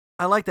circus.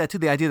 I like that too.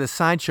 The idea of the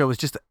sideshow is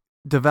just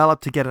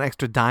developed to get an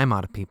extra dime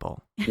out of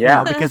people.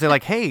 Yeah. Because they're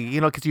like, hey,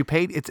 because you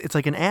paid, it's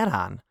like an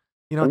add-on.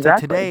 It's exactly.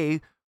 like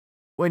today,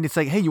 when it's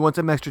like, hey, you want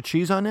some extra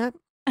cheese on that?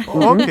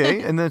 Oh,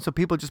 okay. And then so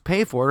people just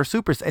pay for it, or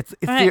super. It's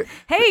right.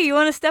 Hey, you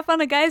want to step on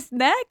a guy's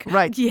neck?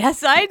 Right.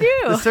 Yes, I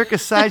do. The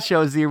Circus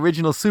Sideshow is the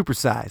original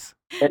supersize.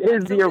 It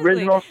is the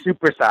original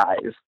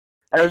supersize.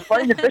 And it was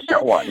quite an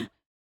efficient one.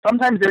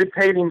 Sometimes they would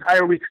pay the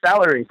entire week's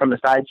salary from the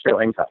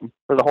sideshow income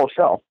for the whole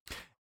show.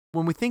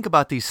 When we think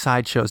about these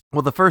sideshows,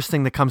 well, the first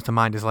thing that comes to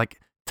mind is like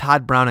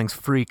Todd Browning's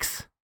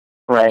Freaks.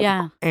 Right.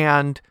 Yeah.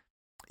 And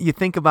you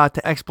think about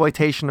the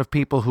exploitation of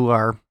people who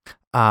are,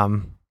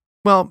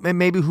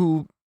 maybe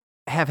who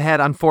have had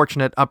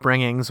unfortunate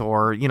upbringings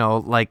or,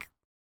 like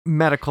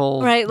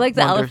medical. Right, like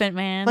the wonders. Elephant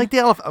Man. Like the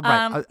elephant.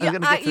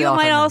 Right. You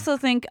might also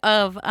think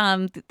of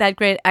that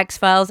great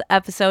X-Files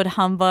episode,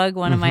 Humbug,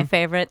 one of my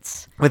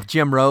favorites. With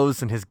Jim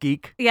Rose and his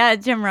geek. Yeah,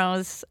 Jim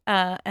Rose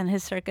and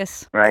his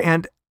circus. Right.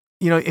 And,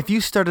 if you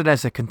started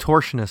as a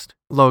contortionist,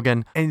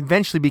 Logan, and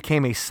eventually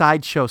became a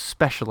sideshow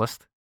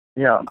specialist,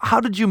 yeah. How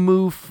did you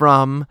move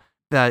from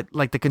the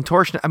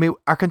contortion? I mean,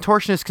 are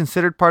contortionists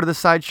considered part of the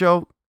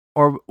sideshow?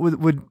 Or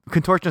would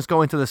contortionists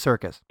go into the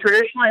circus?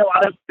 Traditionally, a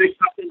lot of big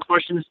top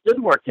contortionists did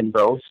work in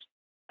both.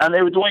 And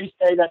they would always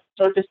say that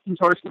circus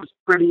contortion was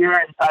prettier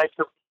and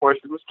sideshow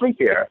contortion was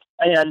sleepier.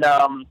 And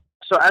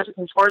so as a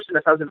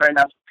contortionist, that was a very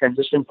natural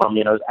transition for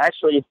me. And it was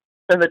actually,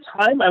 at the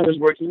time I was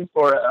working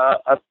for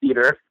a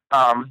theater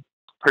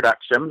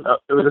production.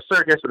 It was a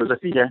circus, but it was a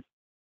theater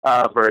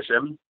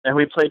version. And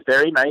we played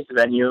very nice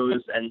venues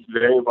and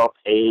very well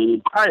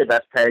paid. Probably the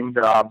best paying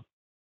job,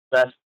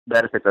 best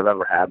benefits I've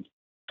ever had.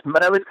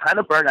 But I was kind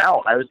of burnt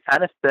out. I was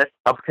kind of sick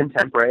of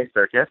contemporary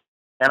circus.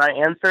 And I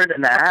answered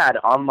an ad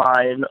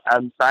online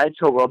on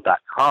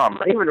sideshowworld.com. I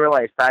didn't even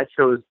realize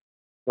sideshows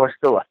were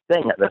still a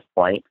thing at this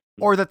point.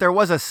 Or that there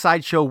was a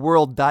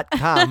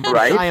sideshowworld.com,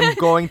 right? I am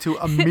going to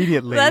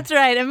immediately. That's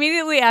right.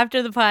 Immediately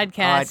after the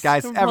podcast. All right,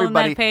 guys,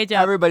 everybody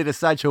to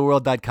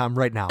sideshowworld.com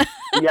right now.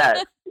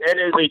 Yes, it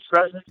is a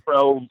treasure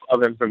trove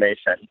of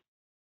information.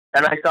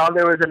 And I saw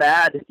there was an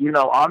ad,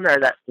 on there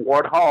that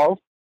Ward Hall,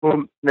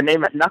 whom the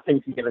name meant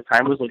nothing to me at the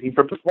time, was looking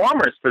for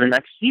performers for the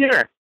next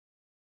year.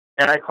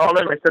 And I called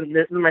him. I said,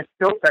 this is my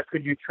skill set.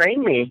 Could you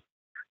train me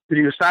to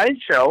do a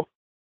sideshow?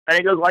 And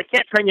he goes, well, I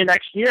can't train you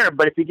next year,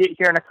 but if you get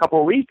here in a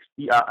couple of weeks,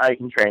 I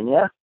can train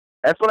you.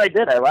 That's what I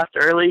did. I left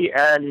early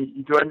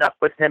and joined up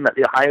with him at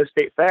the Ohio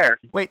State Fair.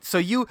 Wait, so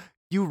you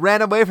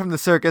ran away from the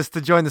circus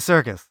to join the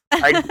circus?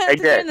 I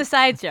did. In the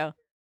sideshow.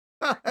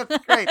 That's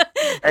great.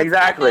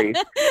 Exactly.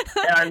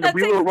 And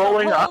we were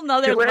rolling up to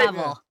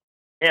level.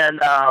 it. And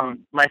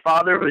my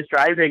father was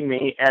driving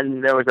me,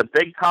 and there was a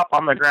big top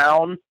on the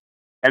ground,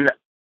 and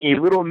a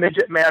little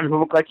midget man who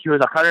looked like he was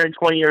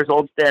 120 years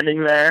old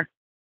standing there.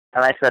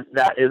 And I said,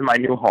 that is my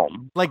new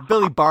home. Like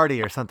Billy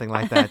Barty or something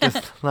like that.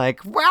 Just like,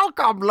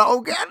 welcome,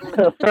 Logan.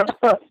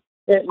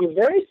 It was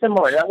very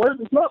similar.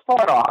 It's not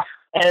far off.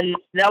 And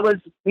that was,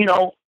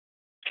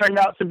 turned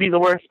out to be the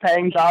worst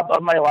paying job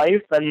of my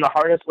life and the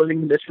hardest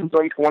living conditions,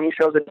 doing 20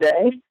 shows a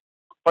day.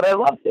 But I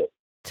loved it.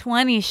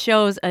 20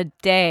 shows a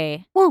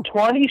day. Woo.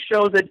 20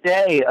 shows a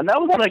day. And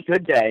that was on a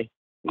good day.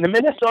 In the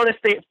Minnesota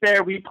State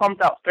Fair, we pumped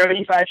out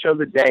 35 shows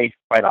a day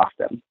quite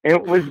often.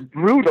 It was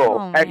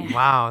brutal. Oh,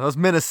 wow, those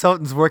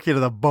Minnesotans work you to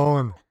the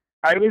bone.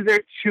 I was there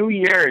 2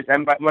 years,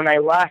 and when I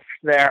left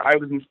there, I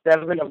was in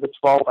 7 of the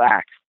 12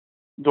 acts.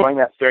 during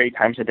that 30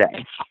 times a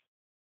day.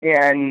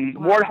 And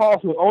Ward Hall,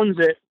 who owns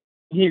it,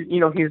 he's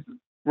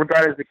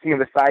regarded as the king of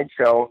the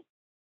sideshow,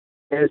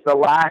 is the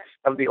last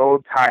of the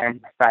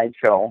old-time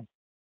sideshow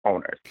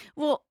owners.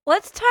 Well,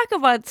 let's talk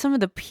about some of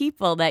the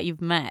people that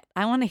you've met.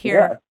 I want to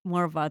hear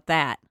more about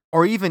that.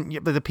 Or even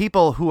the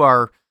people who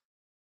are,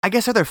 I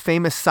guess, are there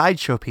famous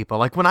sideshow people?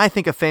 Like when I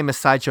think of famous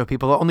sideshow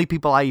people, the only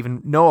people I even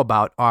know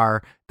about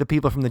are the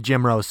people from the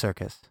Jim Rose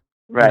Circus.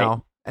 Right. You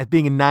know, as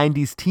being a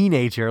 90s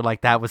teenager, like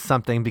that was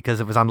something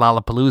because it was on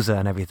Lollapalooza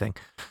and everything.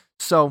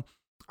 So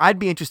I'd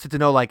be interested to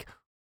know, like,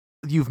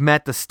 you've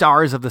met the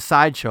stars of the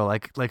sideshow.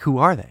 Like who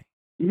are they?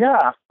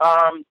 Yeah.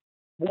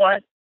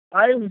 What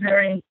I'm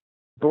very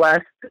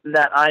blessed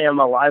that I am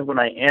alive when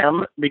I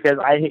am, because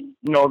I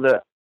know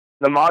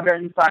the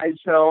modern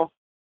sideshow,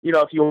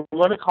 if you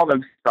want to call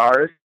them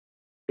stars,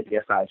 it'd be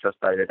a sideshow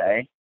star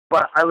today.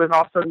 But I was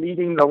also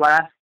meeting the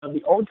last of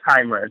the old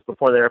timers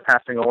before they were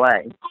passing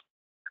away.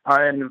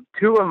 And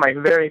two of my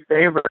very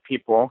favorite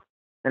people,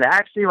 and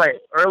actually my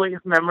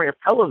earliest memory of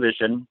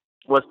television,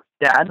 was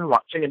Dad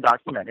watching a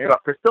documentary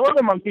about Priscilla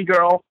the Monkey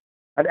Girl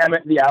and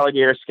Emmett the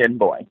Alligator Skin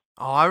Boy.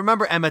 Oh, I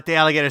remember Emmett the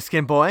Alligator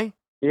Skin Boy.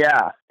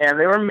 Yeah, and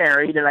they were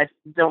married, and I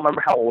don't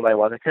remember how old I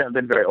was. I couldn't have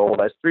been very old.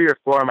 I was 3 or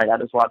 4, and my dad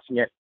was watching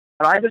it.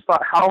 And I just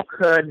thought, how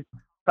could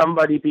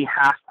somebody be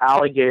half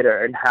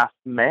alligator and half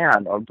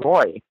man or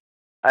boy?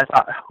 I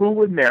thought, who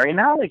would marry an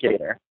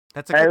alligator?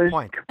 That's a good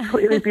point. It was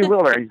completely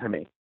bewildering to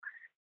me.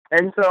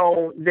 And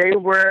so they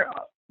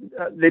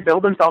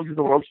billed themselves as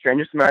the world's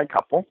strangest married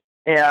couple.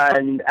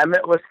 And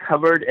Emmett was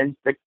covered in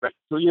thick,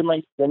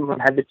 reptilian-like skin from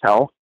head to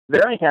toe.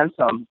 Very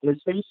handsome. His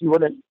face, you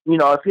wouldn't,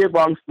 if he had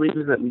long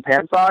sleeves and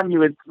pants on, you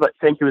would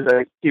think he was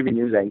a TV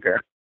news anchor.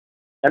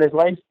 And his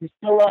wife,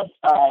 Priscilla,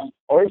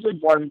 originally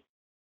born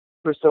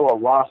Priscilla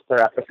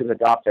Rother after she was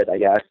adopted, I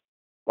guess.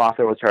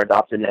 Rother was her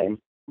adopted name.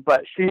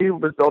 But she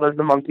was billed as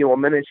the Monkey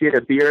Woman, and she had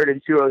a beard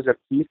and 2 rows of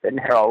teeth and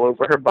hair all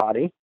over her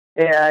body.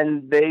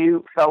 And they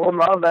fell in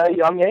love at a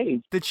young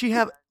age. Did she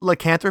have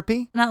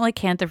lycanthropy? Not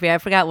lycanthropy. I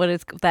forgot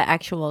what the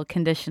actual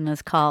condition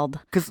is called.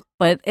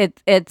 But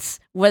it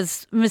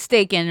was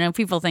mistaken.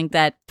 People think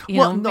that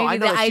maybe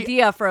the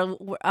idea for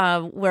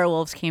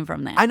werewolves came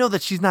from that. I know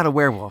that she's not a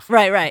werewolf.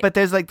 Right. But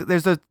there's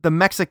the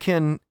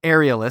Mexican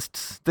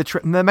aerialists,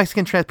 the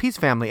Mexican trapeze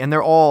family, and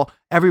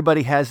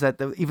everybody has that.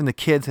 Even the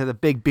kids have the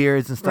big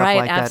beards and stuff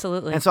like that. Right,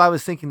 absolutely. And so I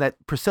was thinking that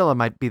Priscilla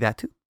might be that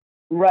too.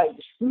 Right.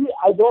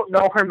 I don't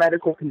know her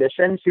medical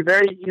condition. She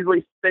very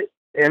easily fits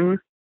in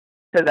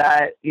to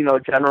that,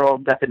 general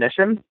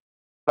definition.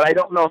 But I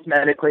don't know if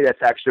medically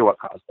that's actually what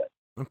caused it.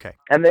 Okay.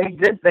 And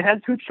they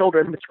had 2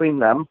 children between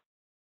them,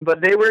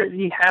 but they were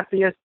the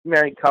happiest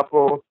married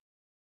couple,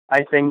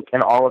 I think,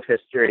 in all of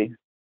history.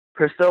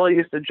 Priscilla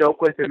used to joke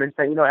with him and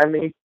say,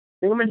 Emmy,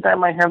 think I'm going to dye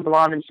my hair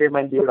blonde and shave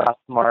my beard off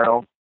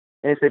tomorrow.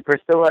 And he'd say,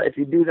 Priscilla, if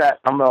you do that,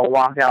 I'm going to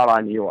walk out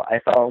on you. I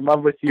fell in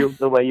love with you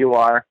the way you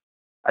are,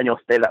 and you'll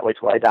stay that way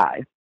till I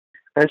die.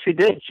 And she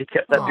did. She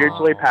kept that beard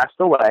till he passed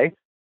away,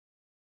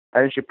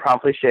 and she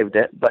promptly shaved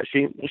it, but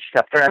she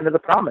kept her end of the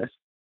promise.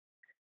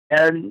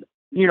 And,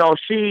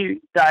 she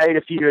died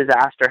a few years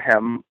after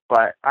him,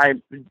 but I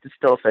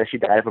still say she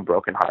died of a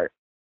broken heart.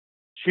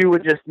 She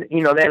would just, they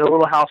had a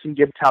little house in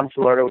Gibtown,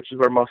 Florida, which is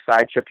where most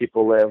sideshow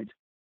people lived,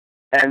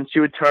 and she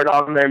would turn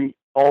on their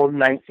old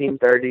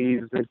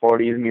 1930s and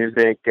 40s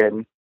music,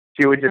 and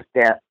she would just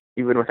dance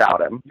even without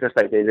him, just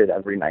like they did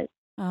every night.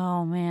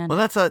 Oh, man. Well,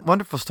 that's a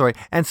wonderful story.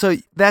 And so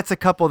that's a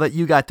couple that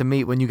you got to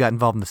meet when you got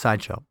involved in the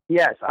sideshow.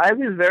 Yes, I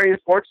was very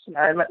fortunate.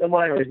 I met them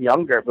when I was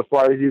younger,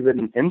 before I was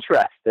even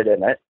interested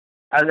in it.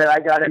 And then I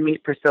got to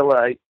meet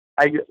Priscilla.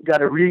 I got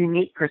to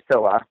re-meet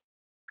Priscilla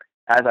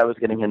as I was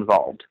getting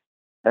involved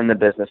in the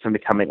business and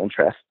becoming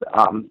interested.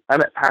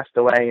 Emmett passed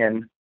away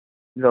in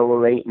the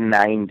late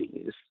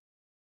 90s,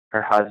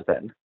 her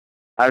husband.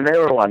 And they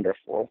were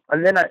wonderful.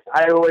 And then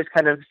I always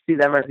kind of see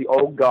them as the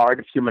old guard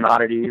of human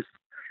oddities.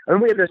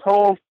 And we have this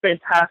whole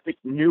fantastic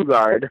new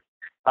guard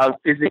of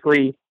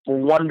physically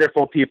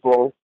wonderful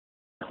people,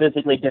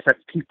 physically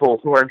different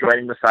people who are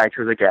joining the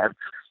sideshows again.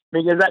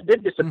 Because that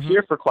did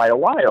disappear for quite a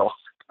while.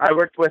 I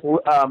worked with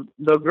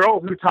the girl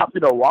who taught me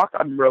to walk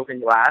on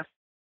broken glass,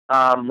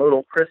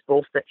 little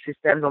Crystal. She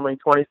stands only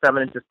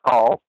 27 inches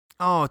tall.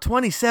 Oh,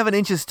 27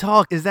 inches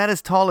tall. Is that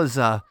as tall as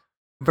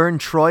Vern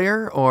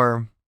Troyer?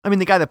 Or,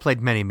 the guy that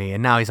played Mini-Me,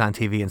 and now he's on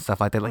TV and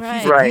stuff like that.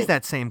 Like he's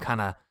that same kind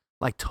of,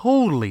 like,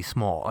 totally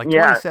small. Like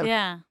 27.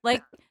 Yeah.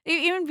 Like,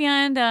 even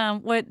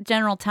beyond what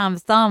General Tom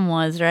Thumb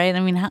was, right?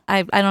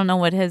 I don't know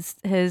what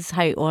his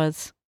height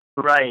was.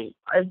 Right.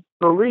 I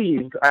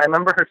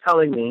remember her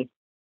telling me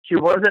she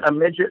wasn't a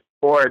midget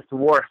or a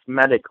dwarf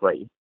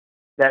medically,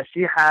 that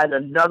she had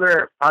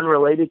another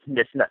unrelated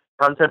condition that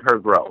stunted her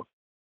growth.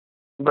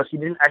 But she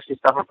didn't actually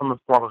suffer from a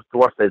form of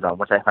dwarfism,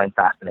 which I find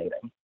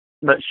fascinating.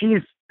 But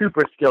she's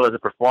super skilled as a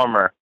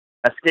performer.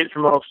 Escapes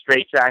from little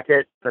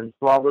straitjackets and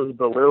swallows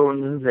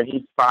balloons and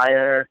eats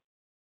fire.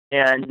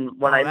 And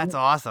that's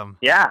awesome.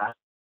 Yeah.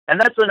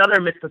 And that's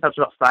another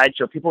misconception about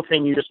sideshow. People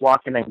think you just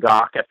walk in and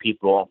gawk at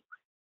people.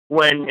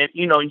 When,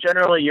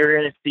 generally you're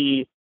going to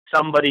see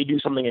somebody do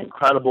something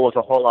incredible with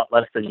a whole lot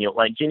less than you.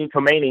 Like Jeannie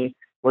Tomei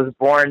was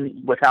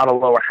born without a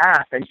lower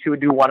half, and she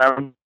would do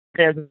one-arm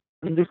stands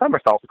and do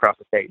somersaults across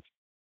the stage.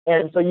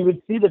 And so you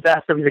would see the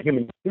best of the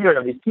human spirit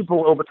of these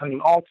people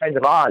overcoming all kinds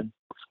of odds,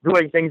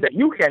 doing things that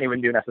you can't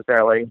even do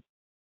necessarily,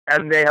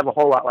 and they have a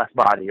whole lot less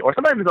body, or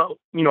sometimes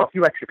a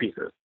few extra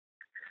pieces.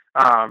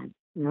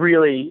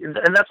 Really,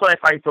 and that's what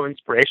I find so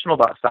inspirational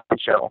about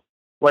Sideshow,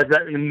 was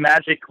that the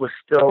magic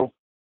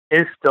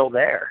is still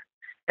there.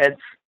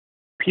 It's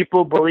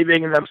people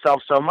believing in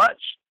themselves so much,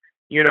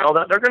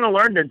 that they're going to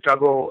learn to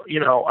juggle,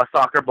 a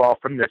soccer ball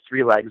from their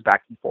 3 legs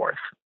back and forth.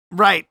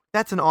 Right.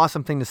 That's an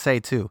awesome thing to say,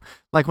 too.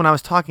 Like when I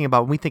was talking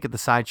about, when we think of the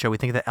Sideshow, we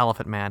think of the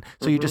Elephant Man.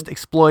 So you're just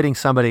exploiting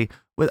somebody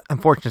with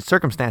unfortunate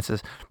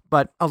circumstances.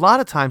 But a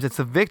lot of times it's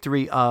the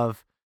victory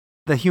of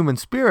the human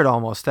spirit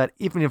almost, that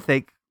even if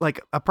they,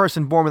 like a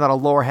person born without a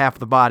lower half of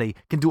the body,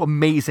 can do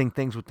amazing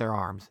things with their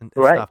arms and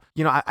stuff.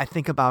 I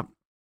think about,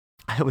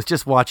 I was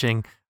just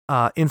watching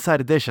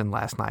Inside Edition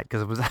last night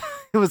because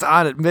it was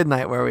on at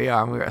midnight where we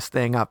are, and we were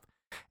staying up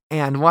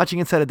and watching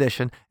Inside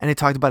Edition, and they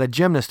talked about a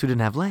gymnast who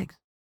didn't have legs.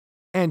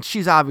 And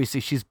she's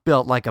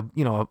built like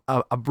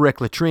a brick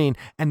latrine,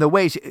 and the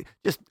way she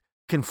just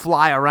can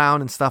fly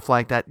around and stuff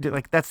like that.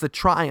 Like that's the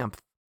triumph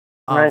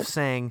of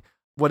saying,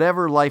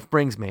 whatever life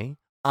brings me,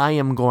 I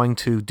am going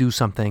to do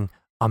something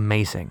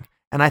amazing.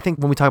 And I think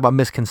when we talk about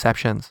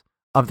misconceptions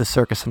of the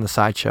circus and the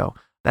Sideshow,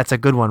 that's a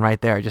good one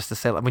right there. Just to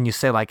say, when you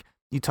say, like,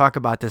 you talk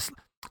about this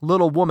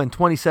little woman,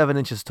 27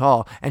 inches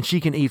tall, and she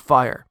can eat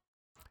fire.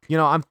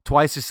 I'm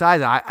twice your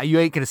size. You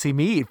ain't going to see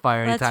me eat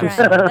fire anytime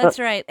soon. That's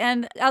right.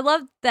 And I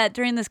love that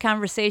during this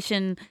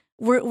conversation,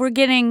 we're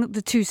getting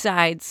the two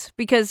sides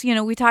because,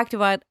 we talked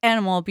about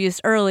animal abuse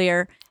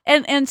earlier.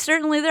 And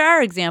certainly there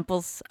are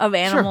examples of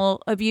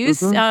animal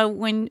abuse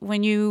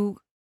when you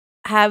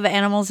have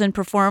animals in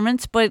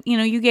performance. But,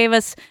 you gave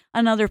us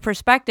another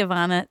perspective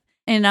on it.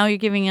 And now you're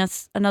giving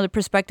us another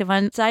perspective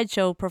on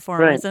Sideshow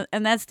performers. Right.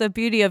 And that's the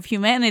beauty of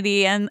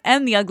humanity and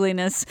the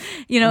ugliness,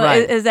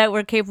 is that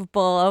we're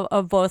capable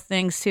of both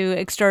things to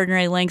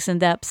extraordinary lengths and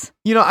depths.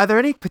 Are there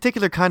any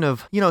particular kind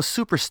of,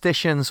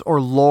 superstitions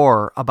or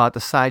lore about the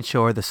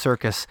Sideshow or the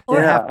circus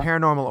that have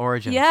paranormal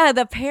origins? Yeah,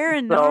 the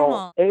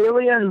paranormal. So,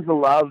 aliens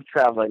love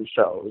traveling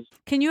shows.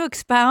 Can you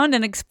expound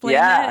and explain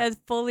that as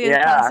fully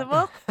as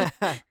possible?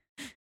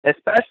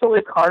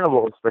 Especially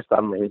carnivals for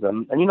some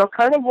reason. And,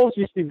 carnivals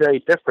used to be very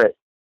different.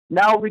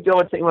 Now we go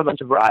and take a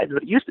bunch of rides,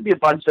 but it used to be a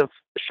bunch of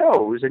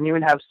shows, and you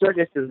would have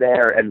circuses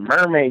there, and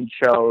mermaid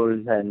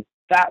shows, and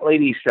fat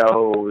lady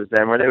shows,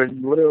 and where they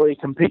would literally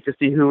compete to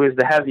see who is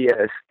the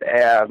heaviest,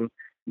 and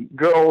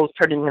girls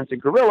turning into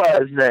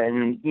gorillas,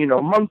 and,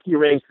 monkey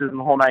races and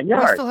the whole 9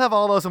 yards. We still have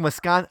all those in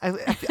Wisconsin.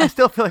 I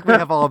still feel like we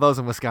have all of those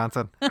in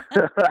Wisconsin.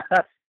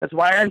 That's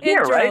why I'm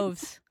here,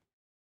 droves.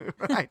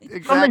 Right?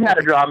 Exactly. Something had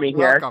to draw me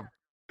here. Welcome.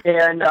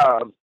 And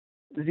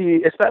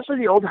especially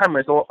the old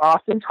timers will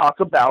often talk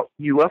about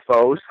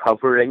UFOs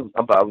hovering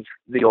above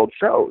the old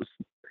shows.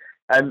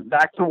 And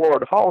back to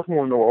Ward Hall,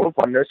 who in the World of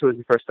Wonders, who was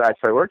the first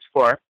Sideshow I worked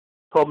for,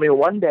 told me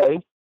one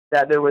day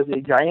that there was a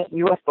giant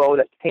UFO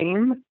that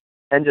came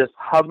and just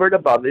hovered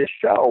above his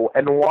show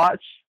and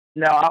watched.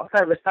 Now,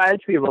 outside of the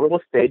Sideshow, we have a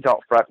little stage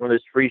out front where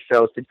there's free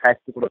shows to entice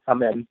people to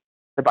come in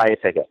to buy a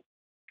ticket.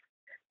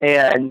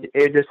 And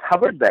it just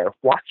hovered there,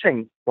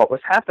 watching what was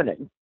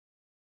happening.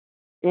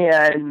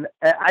 And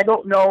I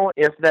don't know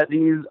if that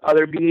these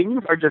other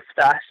beings are just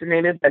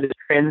fascinated by this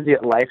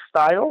transient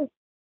lifestyle.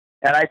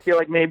 And I feel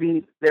like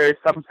maybe there's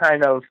some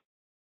kind of,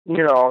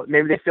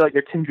 maybe they feel like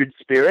they're kindred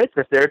spirits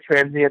if they're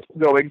transient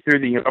going through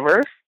the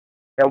universe.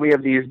 And we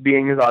have these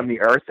beings on the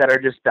earth that are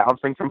just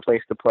bouncing from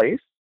place to place.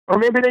 Or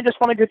maybe they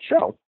just want a good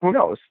show. Who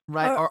knows?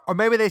 Right. Or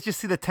maybe they just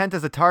see the tent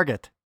as a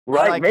target.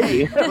 Right, like,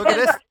 maybe. Hey, look at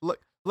this.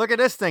 Look at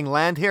this thing.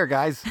 Land here,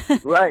 guys.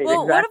 Right,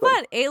 well, exactly. What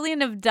about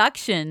alien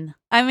abduction?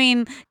 I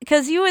mean,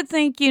 because you would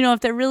think, if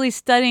they're really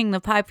studying the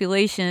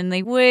population,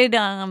 they would,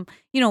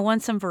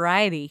 want some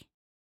variety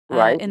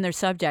in their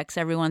subjects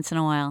every once in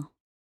a while.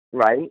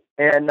 Right.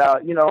 And,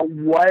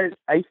 what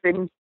I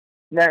think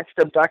next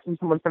abducting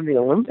someone from the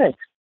Olympics,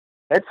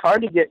 it's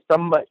hard to get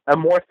a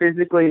more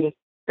physically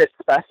fit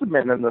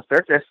specimen in the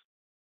circus.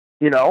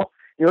 You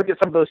look at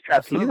some of those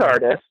trapeze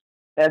artists,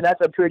 and that's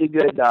a pretty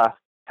good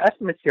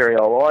test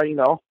material. Or,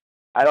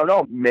 I don't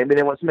know, maybe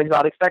they want some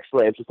exotic sex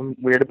slaves with some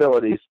weird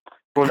abilities.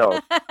 Who knows?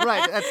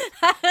 Right.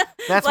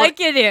 That's like what,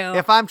 you do.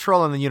 If I'm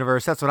trolling the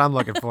universe, that's what I'm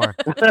looking for.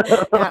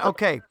 Yeah,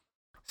 okay.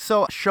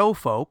 So show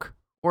folk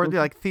or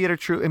like theater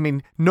troupe, I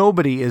mean,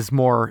 nobody is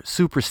more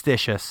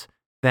superstitious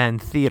than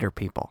theater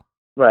people.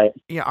 Right.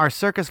 Yeah, are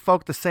circus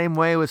folk the same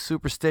way with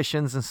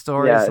superstitions and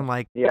stories and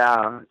like?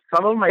 Yeah.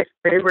 Some of my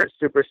favorite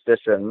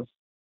superstitions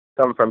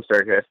come from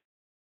circus.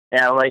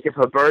 And like if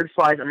a bird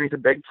flies underneath a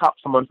big top,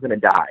 someone's going to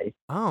die.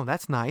 Oh,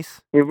 that's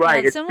nice. You're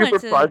right. Yeah, it's super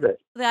pleasant.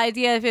 The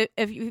idea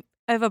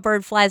if a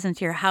bird flies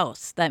into your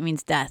house, that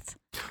means death.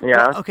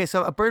 Yeah. Well, okay,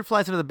 so a bird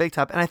flies into the big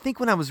top. And I think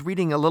when I was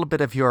reading a little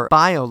bit of your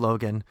bio,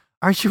 Logan,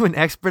 aren't you an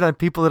expert on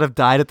people that have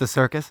died at the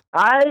circus?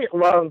 I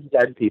love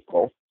dead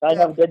people. I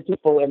have dead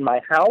people in my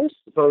house,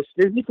 both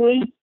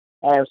physically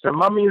I have some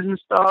mummies and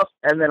stuff,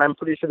 and then I'm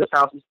pretty sure this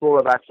house is full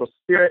of actual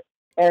spirits.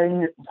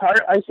 And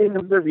I think,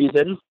 of the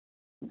reason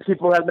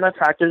people have been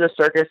attracted to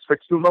Circus for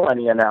 2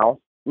 millennia now.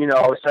 You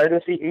know, we started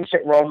to see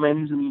ancient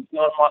Romans and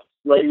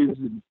slaves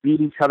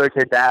beat each other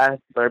to death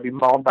or be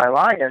mauled by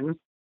lions.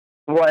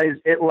 Was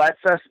it lets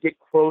us get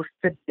close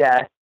to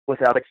death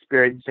without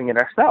experiencing it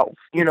ourselves.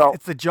 You know,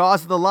 it's the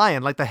jaws of the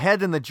lion. Like the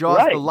head in the jaws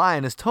of the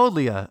lion is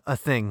totally a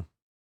thing.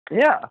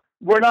 Yeah,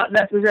 we're not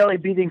necessarily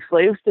beating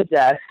slaves to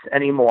death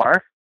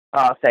anymore,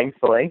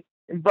 thankfully.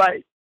 But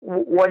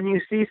when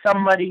you see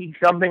somebody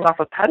jumping off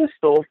a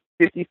pedestal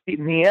 50 feet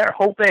in the air,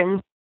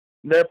 hoping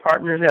their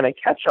partner's going to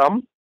catch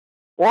them,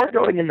 or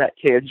going in that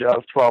cage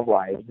of 12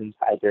 lions and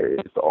tigers,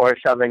 or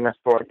shoving a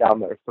sword down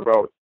their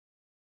throat,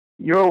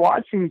 you're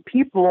watching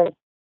people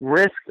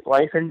risk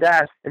life and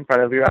death in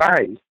front of your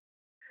eyes.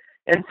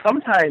 And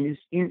sometimes,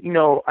 you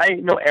know, I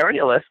know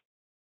aerialists.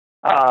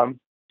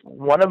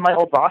 One of my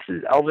old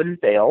bosses, Elvin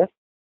Bale,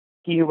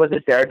 he was a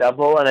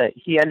daredevil, and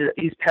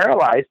he's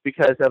paralyzed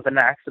because of an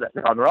accident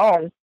gone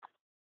wrong.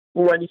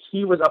 When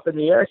he was up in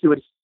the air, he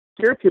would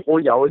hear people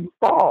yelling,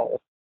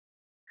 "Fall!"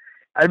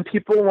 And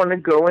people want to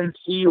go and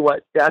see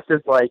what death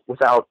is like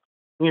without,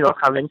 you know,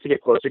 having to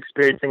get close to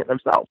experiencing it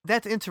themselves.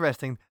 That's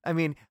interesting. I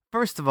mean,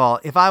 first of all,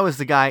 if I was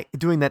the guy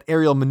doing that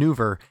aerial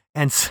maneuver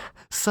and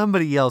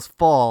somebody yells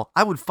 "fall,"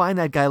 I would find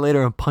that guy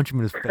later and punch him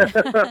in his face.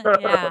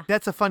 Yeah.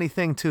 That's a funny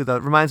thing, too, though.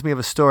 It reminds me of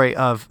a story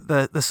of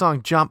the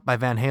song Jump by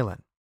Van Halen.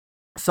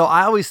 So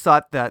I always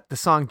thought that the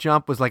song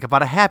Jump was like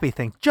about a happy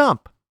thing.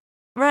 Jump!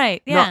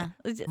 Right, yeah.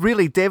 No,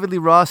 really, David Lee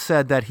Roth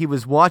said that he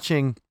was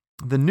watching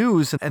the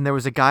news and there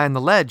was a guy on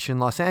the ledge in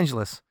Los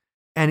Angeles.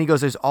 And he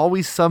goes, there's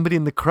always somebody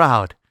in the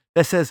crowd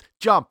that says,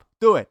 "Jump,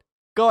 do it.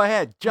 Go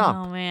ahead, jump."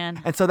 Oh,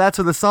 man. And so that's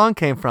where the song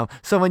came from.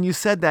 So when you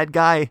said that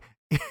guy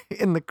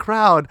in the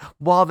crowd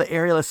while the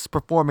aerialist is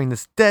performing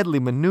this deadly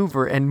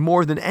maneuver and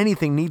more than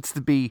anything needs to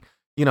be,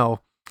 you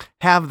know,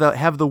 have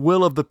the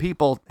will of the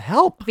people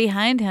help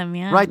Behind him,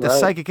 yeah. right, the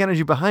psychic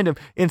energy behind him.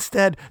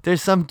 Instead,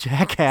 there's some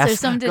jackass. There's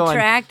some going,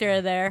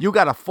 detractor there. "You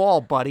got to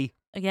fall, buddy."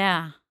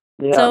 Yeah.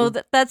 Yeah. So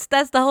that's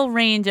the whole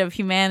range of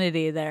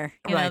humanity there,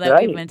 you know,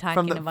 that we've been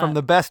talking about. From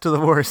the best to the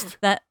worst.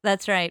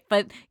 That's right.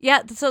 But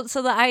yeah, so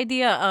the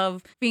idea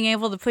of being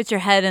able to put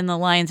your head in the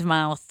lion's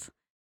mouth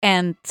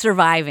and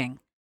surviving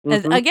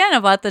is again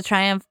about the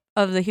triumph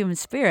of the human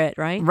spirit,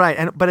 right?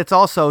 Right, but it's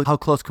also how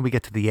close can we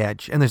get to the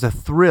edge, and there's a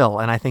thrill,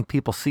 and I think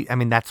people see. I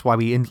mean, that's why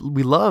we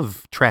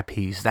love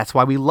trapeze. That's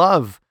why we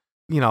love,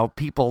 you know,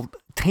 people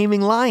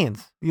taming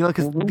lions. You know,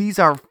 because these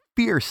are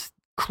fierce,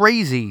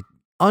 crazy,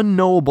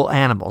 unknowable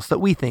animals that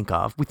we think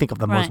of. We think of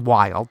them as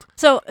wild.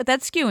 So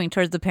that's skewing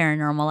towards the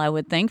paranormal, I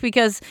would think,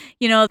 because,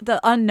 you know,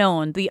 the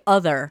unknown, the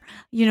other,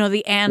 you know,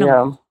 the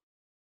animal.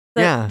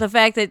 The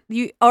fact that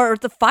or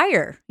the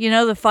fire, you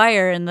know, the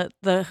fire and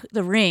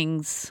the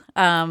rings,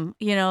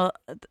 you know,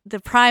 the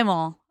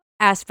primal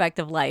aspect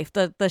of life,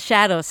 the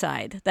shadow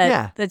side,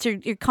 that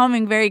you're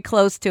coming very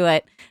close to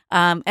it,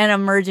 and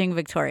emerging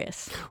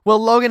victorious. Well,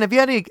 Logan, have you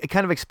had any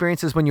kind of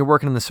experiences when you're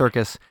working in the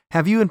circus?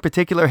 Have you in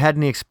particular had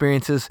any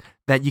experiences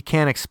that you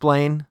can't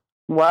explain?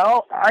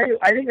 Well,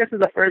 I think this is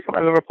the first time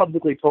I've ever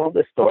publicly told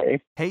this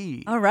story.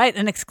 Hey. All right,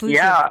 an exclusive.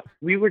 Yeah,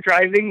 we were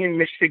driving in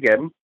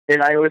Michigan,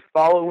 and I was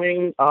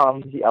following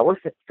the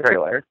elephant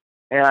trailer,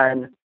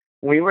 and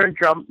we were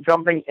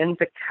jumping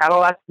into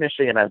Cadillac,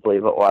 Michigan, I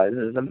believe it was. It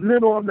was in the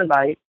middle of the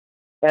night,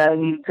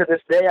 and to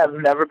this day, I've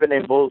never been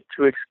able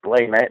to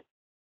explain it.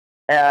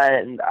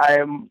 And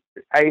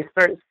I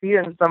start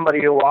seeing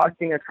somebody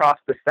walking across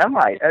the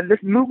semi, and this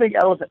moving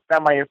elephant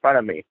semi in front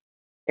of me,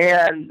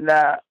 and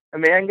a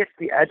man gets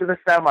to the edge of the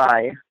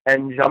semi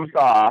and jumps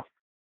off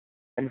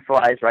and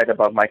flies right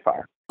above my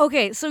car.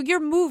 Okay, so you're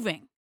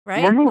moving.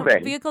 Right? We're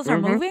moving. Vehicles are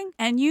moving,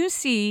 and you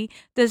see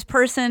this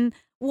person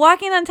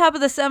walking on top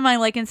of the semi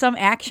like in some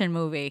action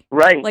movie.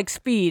 Right. Like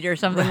Speed or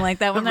something like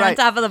that, when they're on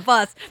top of the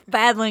bus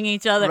battling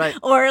each other. Right.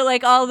 Or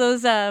like all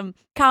those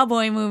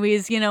cowboy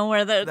movies, you know,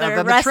 where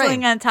they're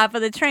wrestling on top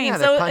of the train. Yeah,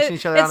 so punching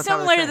each other on it's top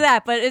of the similar to train.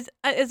 that,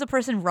 but is the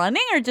person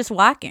running or just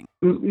walking?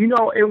 You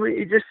know,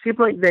 it just seemed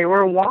like they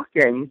were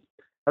walking,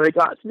 and they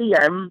got to the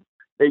end,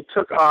 they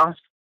took off,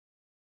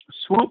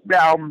 swooped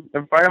down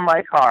in front of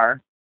my car,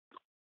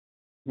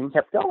 and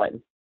kept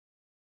going.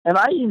 And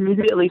I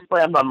immediately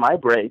slammed on my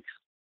brakes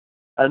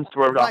and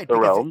swerved off the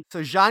road.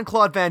 So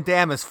Jean-Claude Van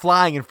Damme is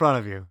flying in front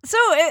of you. So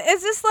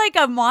is this like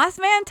a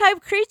Mothman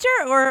type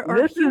creature, or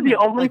this is the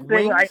only like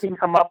thing wings? I can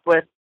come up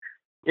with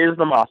is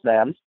the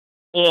Mothman.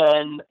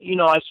 And, you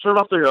know, I swerved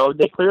off the road.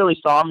 They clearly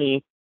saw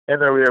me in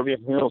their rear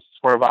view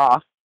swerve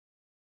off.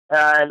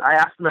 And I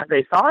asked them if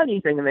they saw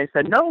anything, and they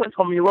said, no. And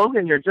told me,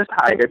 Logan, you're just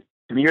tired.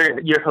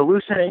 You're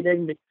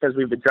hallucinating because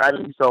we've been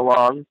driving so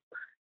long.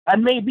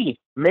 And maybe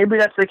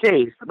that's the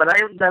case, but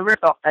I've never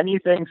felt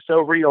anything so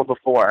real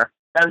before.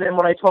 And then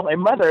when I told my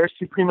mother,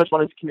 she pretty much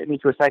wanted to commit me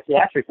to a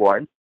psychiatric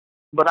ward.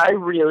 But I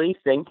really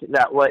think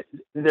that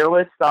there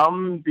was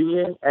some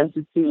being,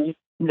 entity,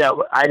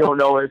 I don't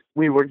know if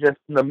we were just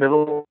in the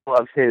middle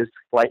of his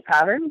flight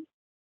pattern,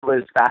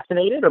 was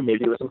fascinated, or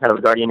maybe it was some kind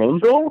of guardian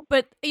angel.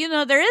 But,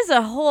 there is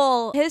a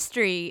whole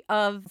history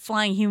of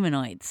flying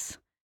humanoids.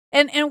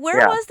 And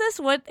where was this?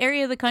 What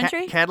area of the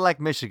country? Cadillac,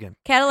 Michigan.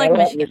 Cadillac,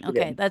 Michigan.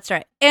 Okay, that's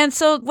right. And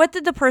so what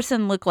did the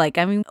person look like?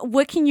 I mean,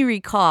 what can you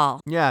recall?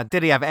 Yeah.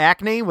 Did he have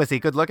acne? Was he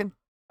good looking?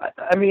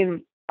 I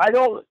mean,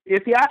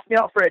 if he asked me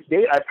out for a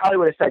date, I probably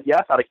would have said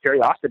yes out of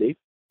curiosity.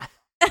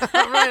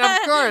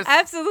 Right, of course.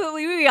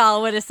 Absolutely. We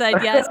all would have said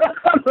yes.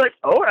 I'm like,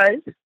 all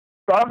right.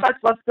 So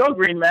let's go,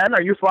 Green Man.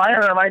 Are you flying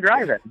or am I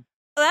driving?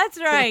 That's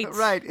right.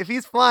 Right. If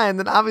he's flying,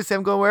 then obviously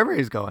I'm going wherever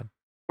he's going.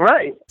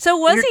 Right. So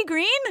was he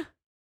green?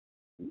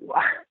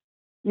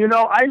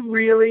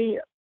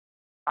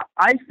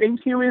 I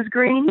think he was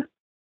green,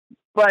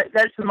 but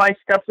that's my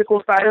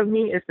skeptical side of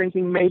me, is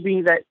thinking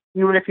maybe that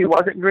even if he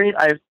wasn't green,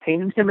 I've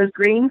painted him as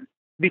green,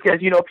 because,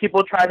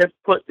 people try to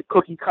put the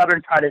cookie cutter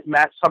and try to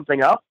match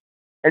something up.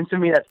 And to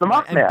me, that's the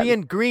Mothman. And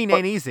being green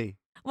ain't easy.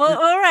 Well,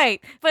 all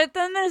right. But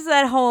then there's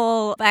that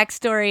whole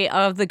backstory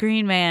of the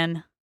Green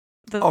Man.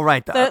 The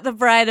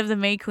bride of the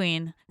May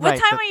Queen. What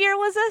time of year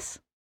was this?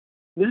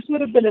 This would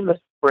have been in the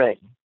spring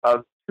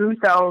of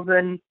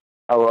 2011.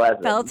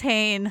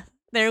 Beltane.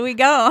 There we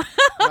go.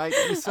 Right,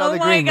 you saw the Oh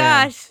my Green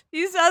Man. gosh.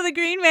 You saw the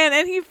Green Man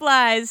and he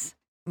flies.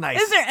 Nice.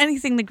 Is there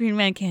anything the Green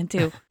Man can't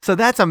do? So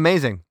that's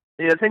amazing.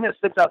 The thing that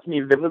sticks out to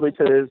me vividly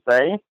to this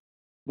day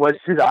was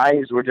his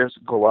eyes were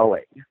just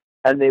glowing,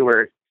 and they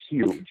were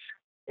huge.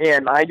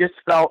 And I just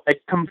felt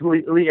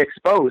completely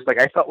exposed.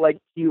 Like, I felt like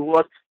he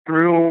looked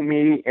through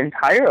me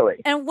entirely.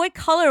 And what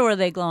color were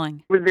they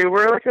glowing? They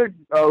were like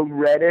a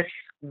reddish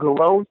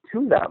glow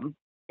to them.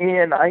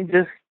 And I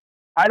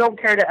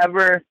don't care to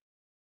ever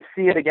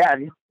see it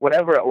again,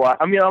 whatever it was.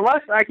 I mean,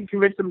 unless I can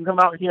convince them to come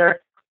out here to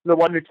the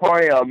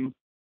Wondertorium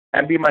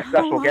and be my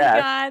special guest. Oh,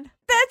 my God.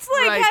 That's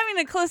like having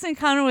a close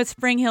encounter with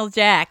Spring Hill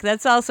Jack.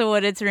 That's also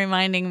what it's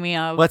reminding me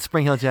of. What's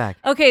Spring Hill Jack?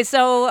 Okay,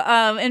 so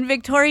in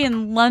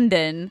Victorian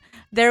London,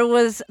 there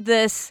was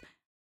this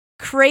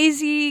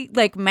crazy,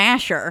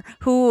 masher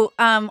who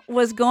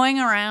was going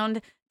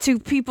around to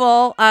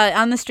people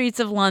on the streets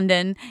of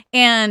London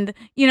and,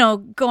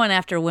 going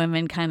after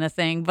women kind of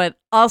thing, but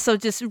also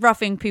just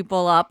roughing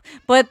people up.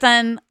 But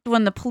then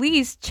when the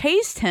police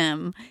chased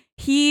him,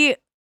 he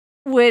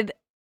would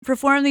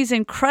perform these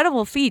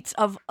incredible feats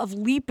of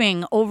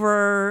leaping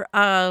over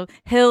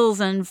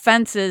hills and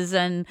fences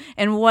and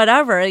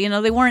whatever.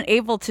 They weren't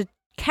able to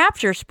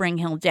capture Spring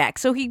Hill Jack.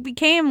 So he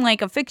became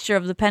like a fixture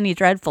of the Penny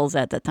Dreadfuls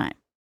at the time.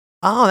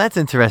 Oh, that's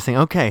interesting.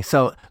 Okay,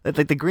 so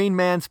like the Green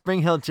Man,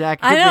 Spring Hill Jack.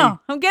 I know.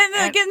 I'm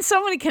getting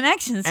so many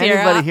connections here.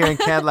 Anybody here in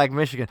Cadillac,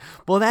 Michigan.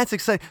 Well, that's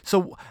exciting.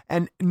 So,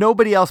 and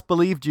nobody else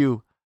believed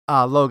you,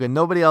 Logan.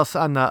 Nobody else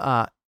on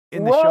the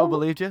in the show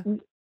believed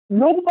you.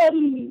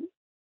 Nobody.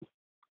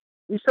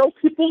 So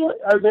people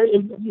are very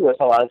ambiguous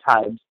a lot of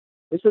times.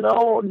 They said,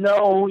 "Oh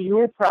no, you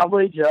were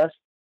probably just,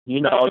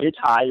 you're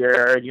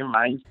tired. Your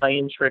mind's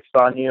playing tricks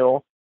on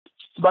you."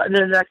 But in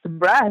the next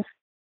breath,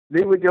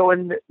 they would go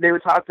and they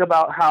would talk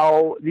about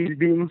how these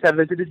beings have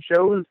visited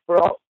shows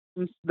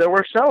there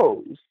were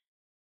shows,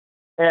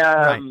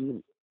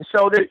 and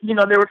so they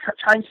were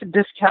trying to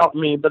discount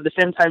me, but at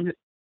the same time,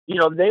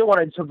 they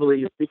wanted to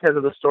believe because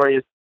of the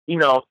stories,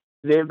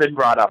 they've been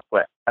brought up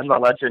with and the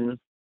legend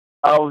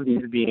of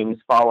these beings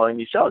following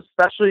these shows,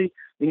 especially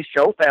these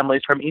show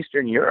families from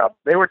Eastern Europe.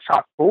 They were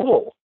chock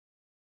full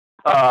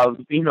of,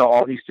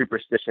 all these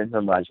superstitions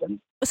and legends.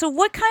 So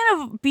what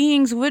kind of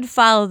beings would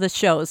follow the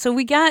show? So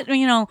we got,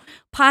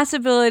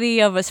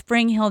 possibility of a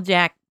Spring Hill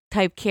Jack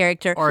type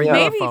character. Or a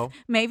UFO.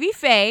 Maybe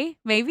Fae,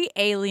 maybe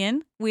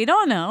alien. We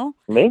don't know.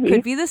 Maybe.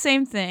 Could be the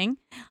same thing.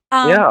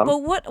 Yeah. But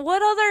what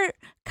other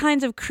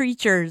kinds of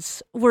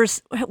creatures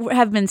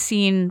have been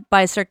seen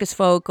by circus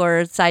folk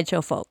or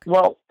sideshow folk?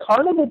 Well,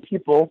 carnival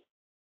people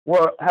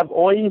have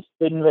always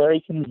been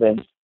very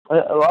convinced,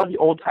 a lot of the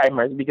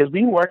old-timers, because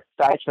we work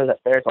sideshows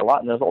at fairs a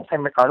lot, and those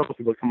old-timer carnival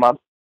people come up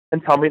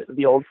and tell me that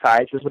the old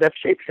sideshows would have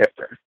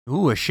shapeshifters.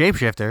 Ooh, a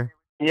shapeshifter.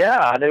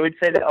 Yeah, they would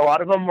say that a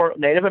lot of them were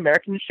Native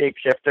American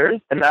shapeshifters,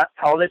 and that's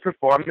how they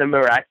performed the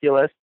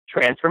miraculous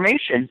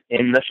transformations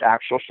in the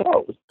actual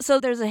shows. So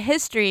there's a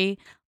history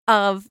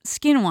of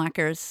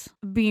skinwalkers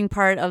being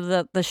part of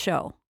the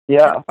show.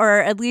 Yeah. Or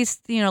at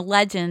least,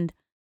 legend.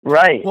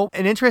 Right. Well,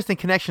 an interesting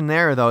connection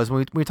there, though, is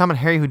we were talking about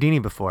Harry Houdini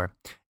before.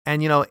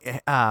 And,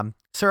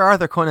 Sir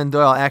Arthur Conan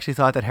Doyle actually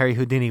thought that Harry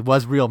Houdini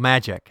was real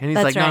magic. And he's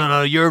That's like, right.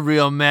 no, you're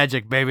real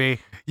magic, baby.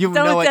 You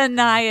Don't know it.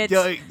 deny it.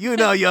 You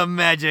know you're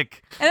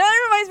magic. And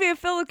that reminds me of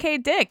Philip K.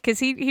 Dick, because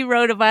he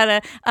wrote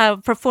about a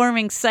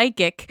performing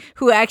psychic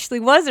who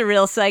actually was a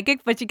real psychic,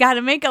 but you got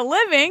to make a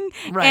living.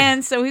 Right.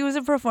 And so he was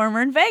a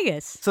performer in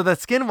Vegas. So the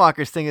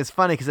skinwalkers thing is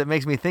funny because it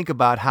makes me think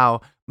about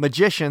how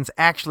magicians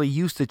actually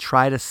used to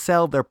try to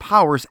sell their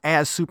powers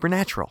as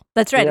supernatural.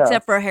 That's right, Yeah.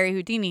 except for Harry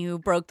Houdini, who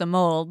broke the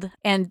mold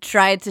and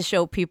tried to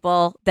show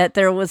people that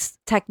there was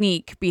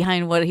technique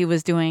behind what he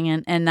was doing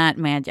and not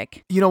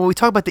magic. When we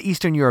talk about the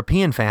Eastern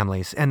European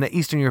families and the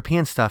Eastern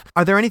European stuff,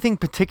 are there anything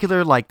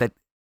particular like that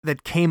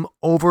came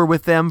over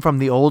with them from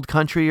the old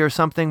country or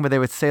something where they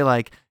would say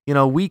like,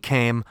 we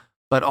came,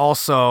 but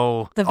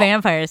also The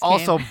vampires came.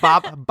 Also,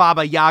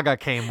 Baba Yaga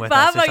came with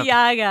us. Baba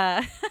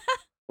Yaga.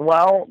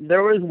 Well,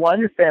 there was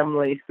one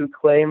family who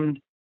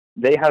claimed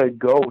they had a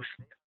ghost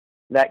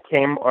that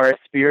came, or a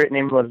spirit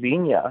named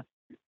Lavinia,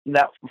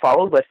 that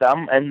followed with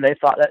them, and they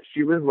thought that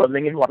she was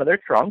living in one of their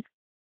trunks.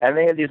 And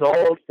they had these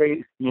old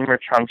fake steamer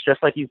trunks,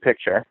 just like you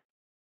picture,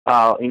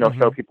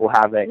 show people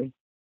having.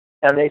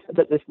 And they said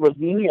that this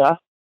Lavinia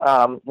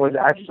was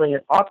actually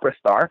an opera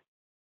star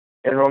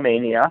in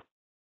Romania.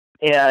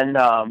 And,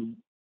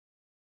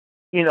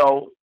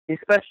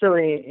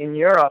 especially in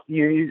Europe,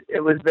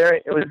 it was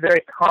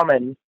very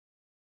common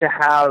to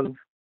have,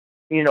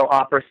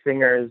 opera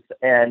singers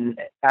and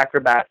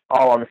acrobats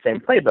all on the same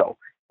playbill.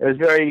 It was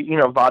very,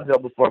 vaudeville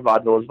before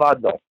vaudeville was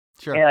vaudeville.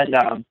 Sure. And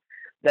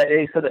that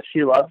they said that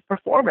she loved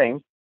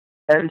performing,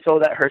 and so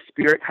that her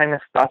spirit kind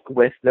of stuck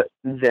with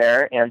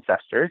their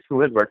ancestors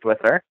who had worked with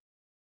her,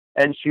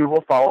 and she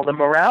will follow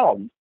them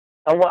around.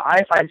 And what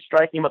I find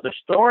striking about the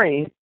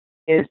story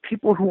is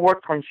people who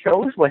worked on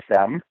shows with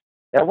them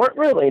that weren't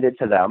related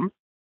to them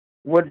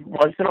would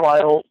once in a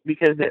while,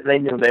 because they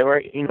knew they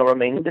were,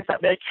 Romanian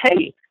descent, be like,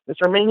 hey, this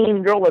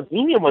Romanian girl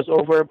Lavinia was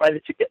over by the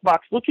ticket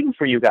box looking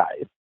for you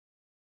guys.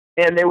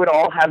 And they would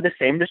all have the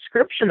same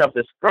description of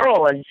this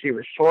girl, and she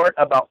was short,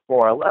 about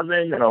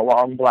 4'11", and a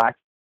long black,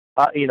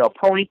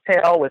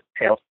 ponytail with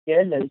pale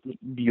skin and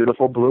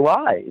beautiful blue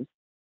eyes.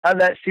 And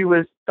that she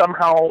was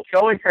somehow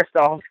showing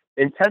herself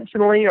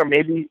intentionally, or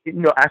maybe,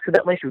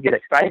 accidentally. She would get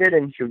excited,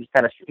 and she would just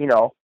kind of,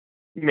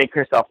 make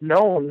herself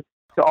known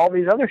to all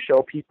these other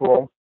show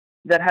people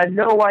that had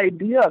no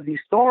idea of these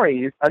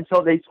stories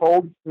until they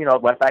told,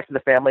 went back to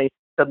the family,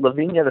 said,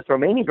 Lavinia, this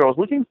Romanian girl is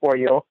looking for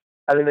you.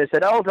 And then they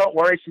said, oh, don't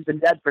worry, she's been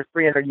dead for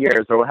 300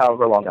 years, or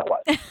however long that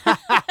was.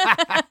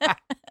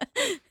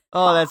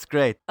 Oh, that's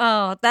great.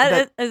 Oh,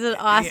 that is an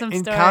awesome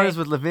story. Encounters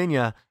with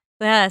Lavinia.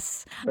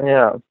 Yes.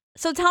 Yeah.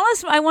 So tell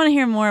us, I want to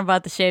hear more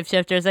about the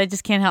shapeshifters. I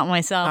just can't help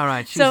myself. All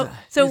right. So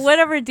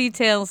whatever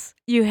details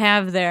you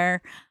have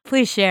there,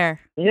 please share.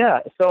 Yeah.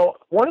 So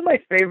one of my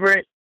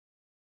favorite,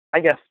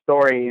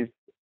 stories,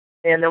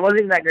 and it wasn't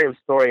even that great of a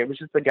story. It was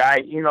just a guy,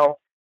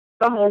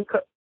 some old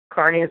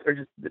carnies are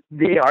just,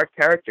 they are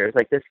characters.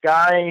 Like this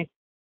guy,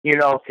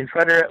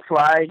 Confederate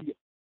flag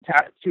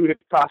tattooed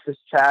across his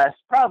chest,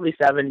 probably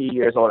 70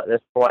 years old at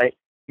this point,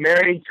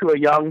 married to a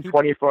young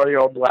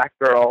 24-year-old black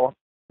girl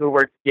who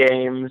worked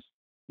games,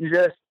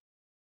 just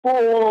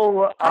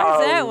full of, how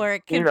does that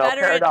work? Confederate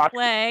paradox.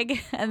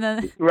 Flag, and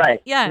then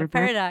right. Yeah, Mm-hmm.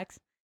 paradox.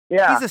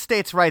 Yeah. He's a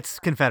states' rights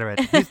Confederate.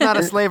 He's not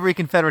a slavery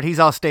Confederate. He's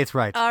all states'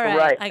 rights. All right.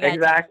 Right, I got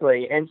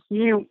exactly. And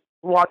he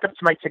walked up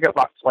to my ticket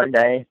box one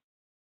day,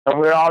 and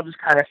we were all just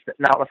kind of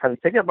sitting out in front of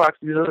the ticket box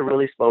because it was a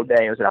really slow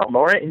day. It was in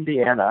Elmora,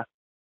 Indiana.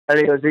 And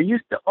he goes, there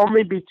used to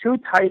only be two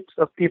types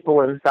of people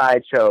in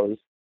sideshows.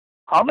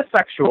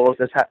 Homosexuals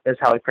is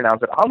how he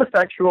pronounced it.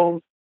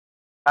 Homosexuals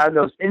are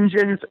those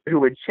Indians who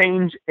would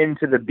change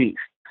into the beasts.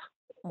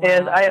 Wow.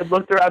 And I had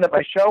looked around at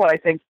my show, and I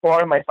think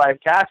 4 of my 5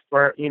 casts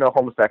were,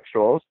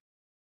 homosexuals.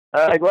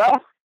 Like, well,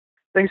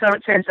 things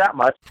haven't changed that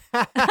much.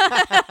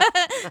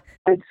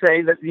 I'd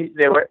say that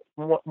they were,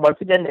 once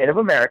again, Native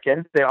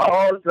Americans. They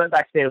all went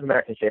back to Native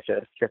American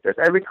shifters.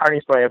 Every carny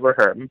story I ever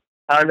heard.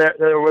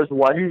 There was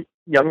one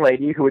young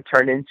lady who would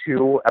turn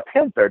into a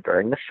panther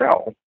during the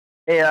show.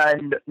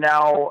 And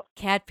now...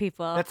 Cat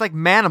people. That's like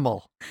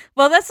Manimal.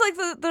 Well, that's like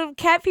the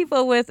cat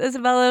people with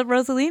Isabella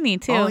Rossellini,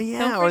 too. Oh,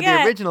 yeah, or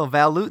the original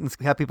Val Luton's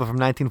cat people from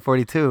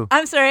 1942.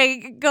 I'm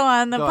sorry, go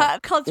on. The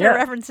pop culture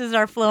references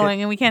are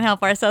flowing, and we can't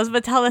help ourselves,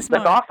 but tell us more.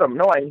 That's awesome.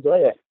 No, I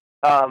enjoy it.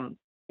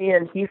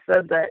 And he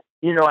said that,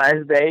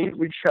 as they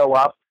would show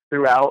up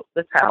throughout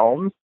the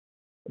towns,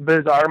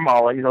 bizarre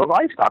maulings of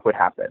livestock would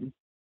happen.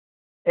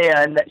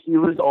 And that he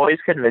was always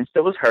convinced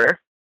it was her.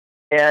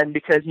 And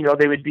because,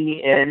 they would be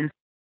in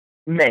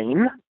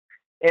Maine,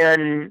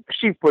 and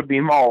sheep would be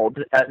mauled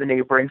at the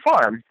neighboring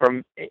farm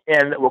and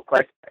it looked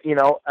like,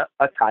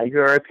 a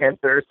tiger or a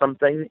panther or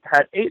something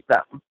had ate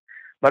them.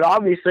 But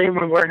obviously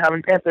we weren't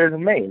having panthers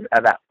in Maine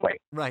at that point.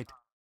 Right.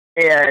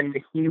 And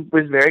he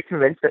was very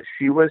convinced that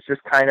she was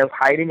just kind of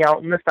hiding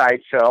out in the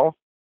sideshow,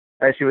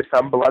 and she was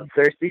some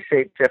bloodthirsty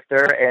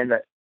shapeshifter.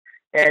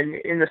 And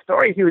in the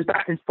story, he was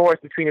back and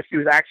forth between if she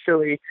was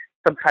actually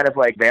some kind of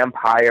like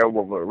vampire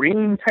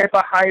Wolverine type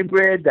of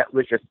hybrid that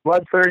was just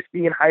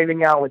bloodthirsty and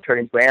hiding out and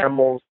turning into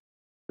animals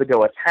to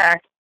go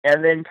attack.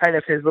 And then kind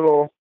of his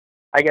little,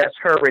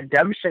 her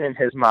redemption in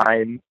his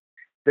mind,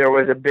 there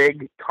was a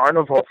big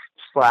carnival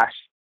 /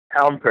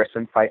 town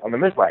person fight on the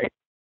Midway,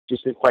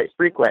 just quite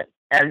frequent.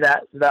 And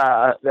that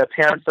the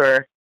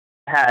panther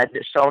had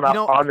shown up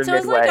on the Midway. So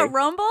it's like a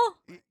rumble?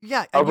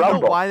 Yeah, and you know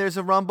why there's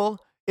a rumble?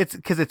 It's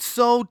because it's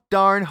so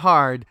darn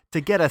hard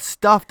to get a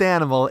stuffed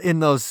animal in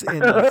those in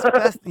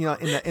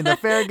the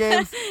fair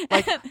games.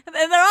 Like, and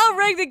they're all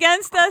rigged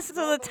against us,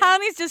 so the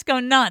townies just go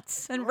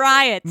nuts and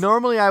riot.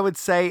 Normally, I would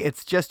say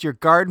it's just your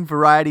garden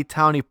variety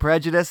townie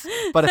prejudice,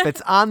 but if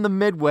it's on the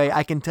Midway,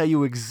 I can tell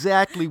you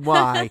exactly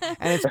why.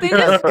 And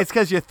it's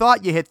because you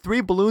thought you hit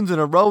 3 balloons in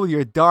a row with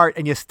your dart,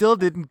 and you still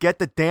didn't get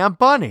the damn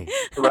bunny.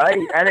 Right,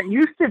 and it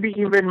used to be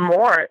even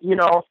more.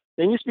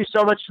 There used to be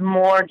so much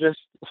more just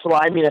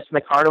sliminess in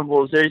the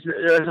carnivals. There's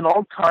an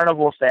old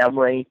carnival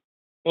family,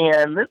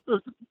 and this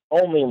was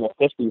only in the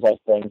 50s, I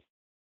think,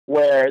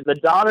 where the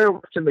daughter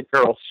worked in the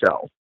girls'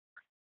 show.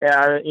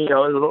 And,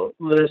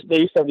 they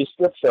used to have these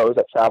strip shows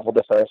that traveled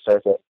the fair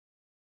circuit.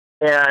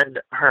 And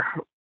her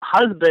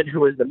husband,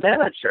 who was the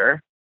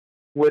manager,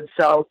 would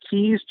sell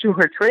keys to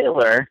her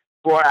trailer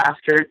for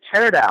after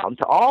teardown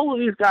to all of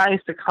these guys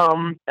to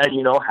come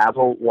and, have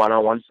a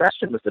one-on-one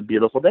session with the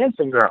beautiful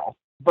dancing girl.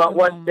 But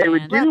what they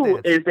would do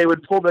is they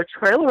would pull their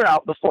trailer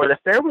out before the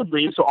fair would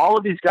leave, so all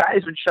of these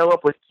guys would show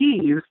up with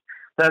keys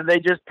that they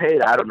just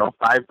paid, I don't know,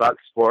 $5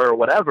 for or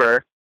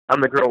whatever,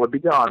 and the girl would be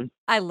gone.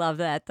 I love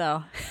that,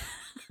 though.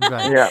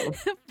 Right. Yeah.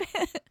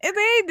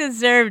 They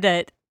deserved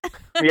it.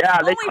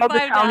 Yeah, they called the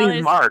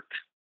townies marks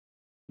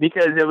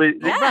because it was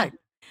Right.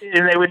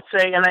 And they would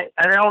say, and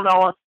I don't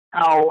know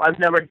how, I've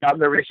never done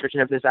the research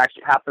and if this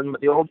actually happened,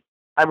 but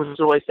I would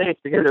always say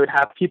it's because they would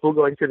have people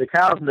going through the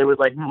crowds and they would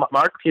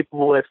mark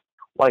people with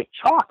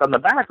chalk on the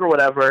back or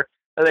whatever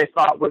that they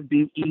thought would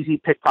be easy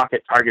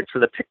pickpocket targets for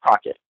the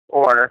pickpocket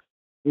or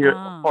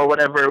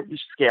whatever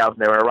scales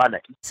they were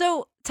running.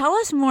 So tell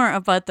us more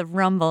about the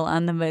Rumble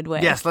on the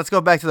Midway. Yes, let's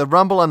go back to the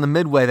Rumble on the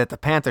Midway that the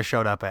Panther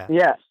showed up at.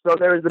 Yes, so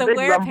there was the big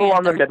Rumble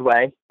on the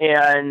Midway,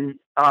 and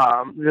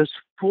just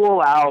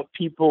full out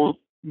people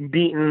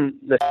beating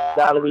the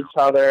out of each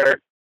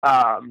other.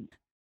 One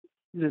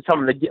of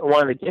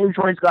the game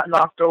joints got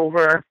knocked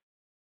over,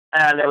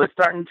 and it was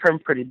starting to turn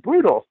pretty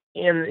brutal.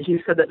 And he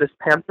said that this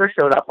Panther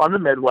showed up on the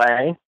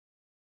Midway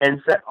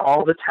and set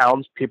all the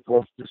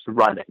townspeople just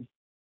running.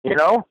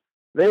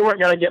 They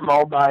weren't going to get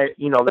mauled by,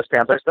 this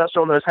Panther, especially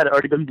when there had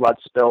already been blood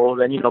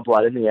spilled and,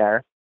 blood in the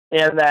air.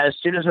 And that as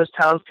soon as those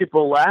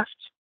townspeople left,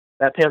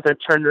 that Panther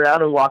turned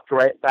around and walked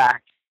right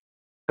back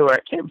to where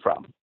it came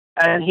from.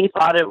 And he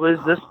thought it was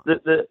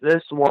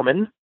this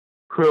woman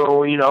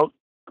who,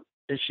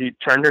 she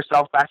turned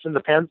herself back to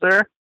the Panther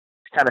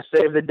to kind of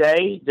save the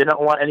day,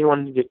 didn't want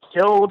anyone to get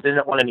killed,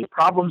 didn't want any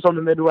problems on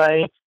the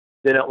Midway,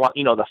 didn't want,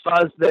 the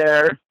fuzz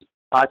there.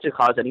 To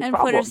cause any and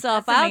problems. Put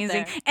herself out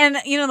there. And,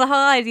 the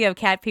whole idea of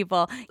cat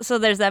people, so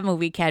there's that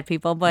movie, Cat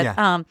People, but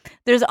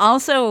there's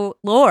also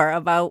lore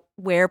about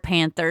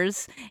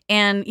were-panthers,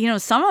 and,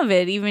 some of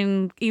it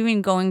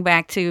even going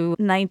back to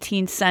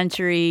 19th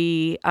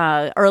century,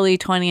 early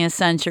 20th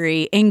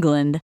century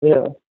England.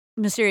 Yeah.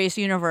 Mysterious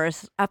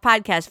Universe, a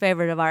podcast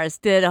favorite of ours,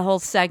 did a whole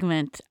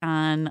segment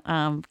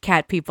on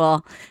cat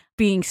people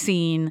being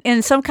seen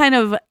in some kind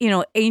of,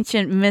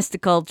 ancient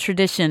mystical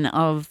tradition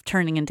of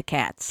turning into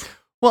cats.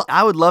 Well,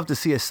 I would love to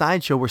see a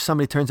sideshow where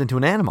somebody turns into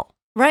an animal.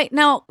 Right.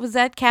 Now, was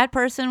that cat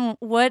person,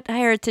 what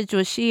heritage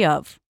was she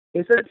of?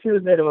 He said she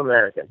was Native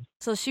American.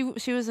 So she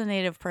was a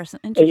Native person.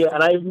 Yeah,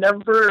 and I've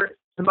never,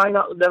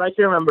 that I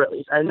can remember at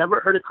least, I never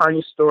heard a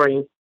Carney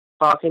story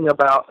talking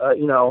about,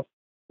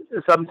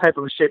 some type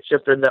of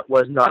shapeshifter that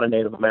was not a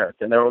Native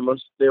American. They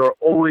were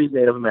always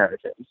Native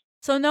Americans.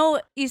 So no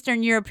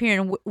Eastern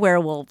European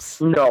werewolves?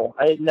 No,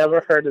 I had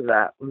never heard of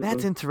that.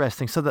 That's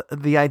interesting. So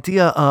the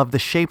idea of the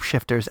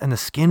shapeshifters and the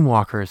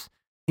skinwalkers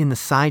in the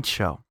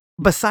sideshow.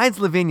 Besides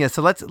Lavinia,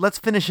 so let's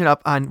finish it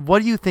up on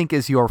what do you think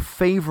is your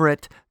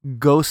favorite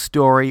ghost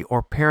story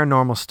or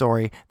paranormal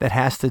story that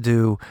has to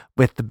do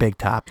with the Big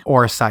Top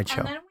or a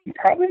sideshow?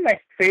 Probably my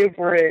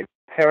favorite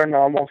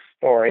paranormal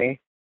story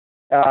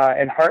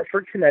in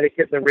Hartford,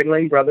 Connecticut, the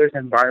Ringling Brothers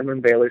and Barnum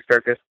and Bailey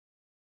Circus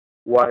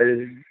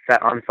was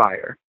set on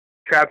fire,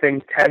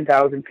 trapping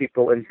 10,000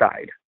 people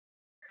inside.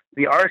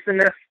 The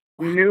arsonists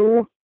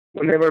knew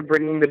when they were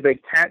bringing the big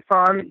cats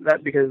on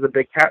that because the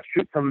big cat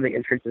shoot, some of the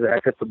entrances and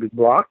exits would be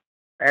blocked.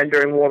 And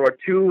during World War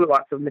II,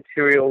 lots of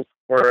materials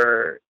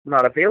were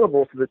not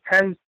available, so the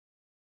tents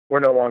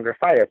were no longer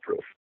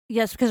fireproof.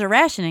 Yes, because of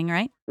rationing,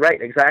 right?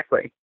 Right,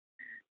 exactly.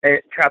 And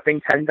trapping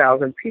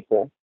 10,000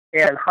 people.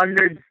 And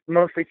hundreds,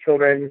 mostly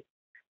children,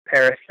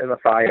 perished in the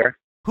fire.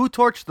 Who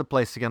torched the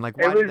place again? Like,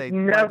 why it was did they,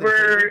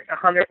 never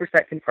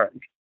 100%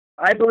 confirmed.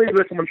 I believe it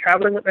was someone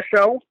traveling with the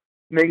show.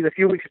 Maybe a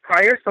few weeks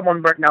prior,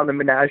 someone burnt down the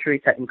menagerie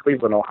tent in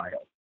Cleveland, Ohio.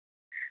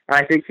 And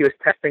I think he was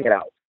testing it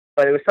out.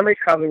 But it was somebody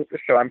traveling with the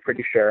show, I'm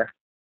pretty sure.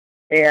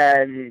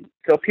 And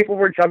so people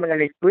were jumping on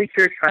these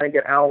bleachers trying to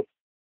get out.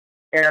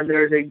 And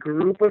there's a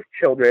group of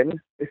children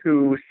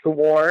who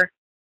swore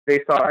they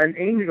saw an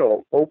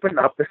angel open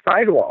up the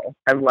sidewall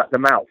and let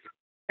them out.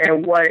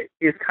 And what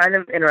is kind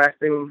of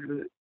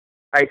interesting,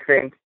 I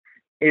think,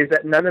 is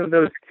that none of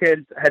those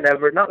kids had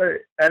ever, not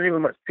that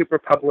anyone went super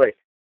public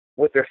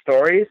with their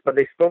stories, but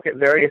they spoke at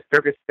various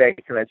Circus Day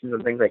conventions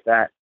and things like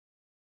that.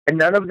 And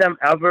none of them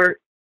ever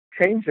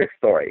changed their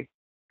story.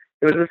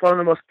 It was just one of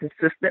the most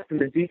consistent in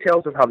the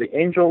details of how the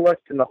angel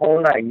looked in the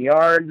whole 9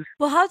 yards.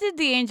 Well, how did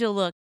the angel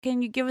look?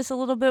 Can you give us a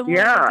little bit more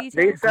Yeah, details?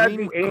 they said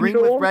Green, the angel...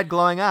 green with red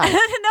glowing eyes.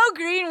 No,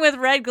 green with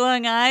red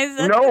glowing eyes.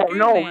 That's No, the Green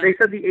Man. they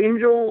said the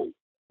angel,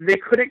 they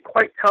couldn't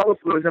quite tell if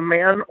it was a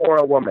man or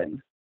a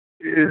woman.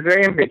 It was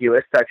very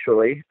ambiguous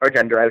sexually, or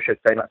gender, I should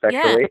say, not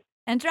sexually. Yeah,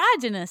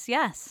 androgynous,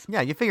 yes.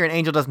 Yeah, you figure an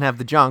angel doesn't have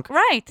the junk.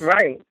 Right.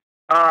 Right.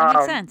 That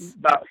makes sense.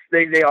 But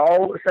they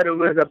all said it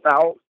was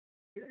about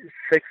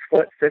 6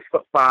 foot,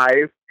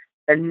 6'5",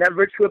 and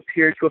never to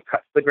appear to have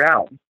touched the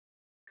ground.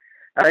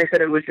 And I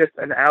said it was just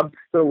an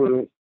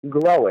absolute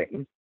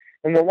glowing.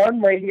 And the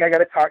one lady I got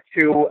to talk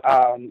to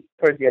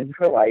towards the end of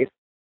her life,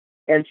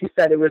 and she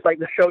said it was like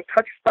the show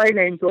touched by an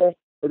angel,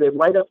 where they'd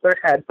light up their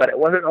head, but it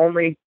wasn't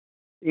only,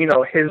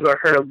 his or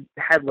her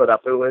head lit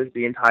up, it was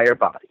the entire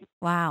body.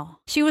 Wow.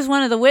 She was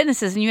one of the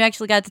witnesses, and you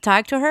actually got to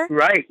talk to her?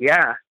 Right,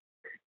 yeah.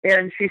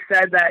 And she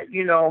said that,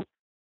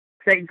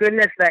 thank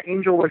goodness that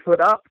angel was lit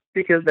up,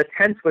 because the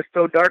tent was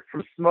so dark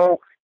from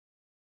smoke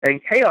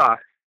and chaos.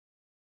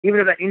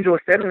 Even if that angel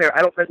was standing there,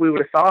 I don't think we would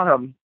have saw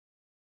him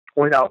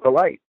without the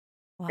light.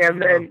 Wow.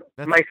 And then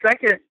my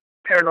second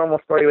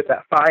paranormal story with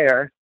that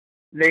fire,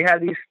 they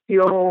had these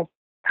steel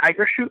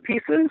tiger chute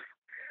pieces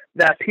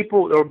that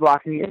people were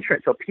blocking the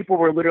entrance. So people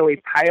were literally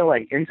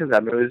piling into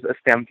them. It was a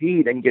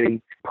stampede and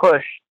getting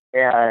pushed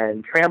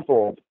and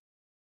trampled.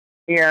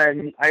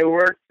 And I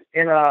worked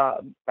in a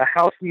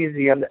house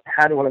museum that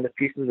had one of the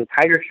pieces of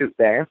tiger chute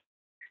there.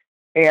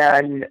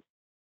 And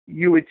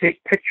you would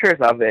take pictures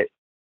of it,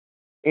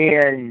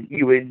 and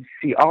you would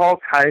see all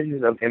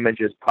kinds of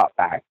images pop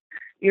back.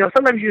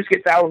 Sometimes you just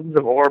get thousands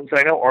of orbs.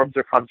 I know orbs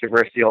are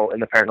controversial in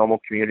the paranormal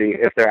community,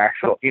 if they're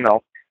actual,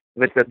 if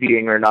it's a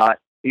being or not.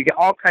 You get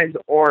all kinds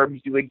of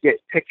orbs. You would get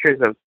pictures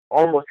of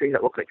almost things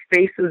that look like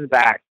faces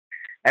back.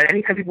 And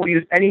anytime people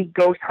use any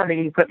ghost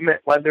hunting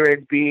equipment, whether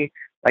it be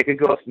like a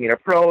Ghost Meter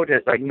Pro,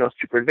 just like,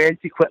 super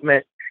advanced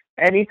equipment,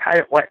 anytime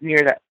it went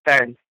near that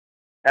fence,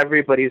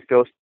 everybody's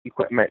ghost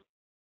equipment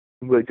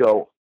would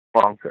go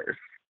bonkers.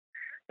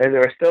 And there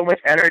was so much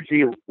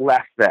energy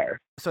left there.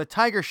 So a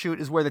tiger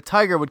chute is where the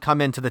tiger would come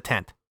into the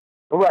tent.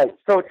 Right.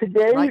 So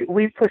today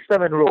we push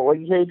them in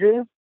rolling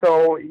cages.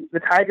 So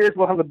the tigers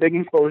will have a big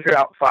enclosure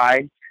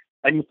outside,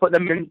 and you put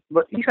them in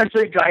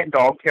essentially giant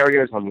dog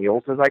carriers on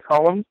wheels, as I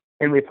call them,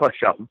 and we push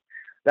them.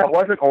 That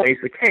wasn't always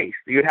the case.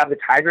 You'd have the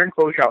tiger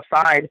enclosure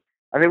outside,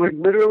 and they would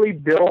literally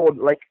build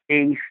like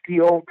a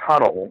steel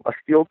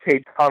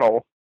cage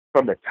tunnel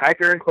from the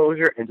tiger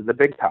enclosure into the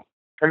big tunnel.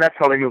 And that's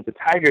how they moved the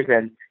tigers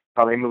in,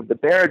 how they moved the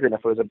bears in if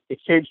it was a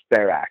caged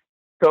bear act.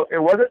 So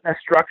it wasn't a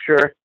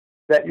structure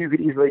that you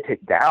could easily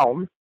take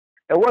down.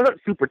 It wasn't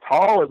super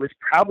tall. It was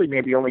probably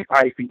maybe only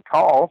 5 feet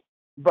tall,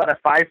 but a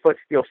 5-foot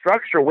steel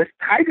structure with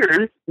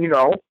tigers,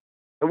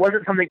 it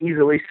wasn't something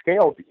easily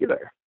scaled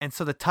either. And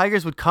so the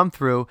tigers would come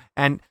through,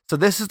 and so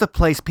this is the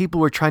place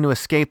people were trying to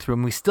escape through,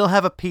 and we still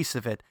have a piece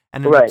of it,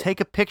 and then we take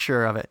a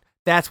picture of it.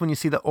 That's when you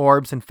see the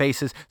orbs and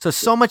faces.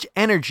 So much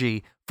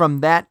energy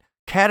from that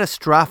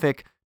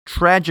catastrophic,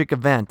 tragic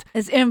event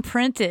is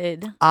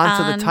imprinted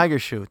onto the tiger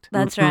chute.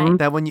 That's right.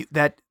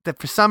 That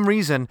for some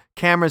reason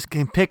cameras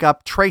can pick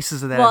up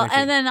traces of that energy.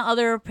 And then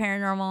other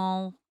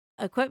paranormal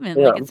equipment,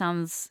 like it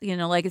sounds,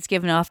 like it's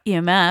giving off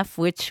EMF,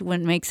 which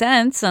wouldn't make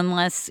sense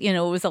unless it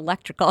was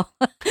electrical.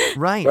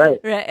 Right.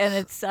 And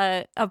it's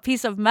a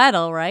piece of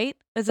metal, right?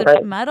 Is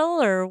it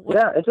metal or what?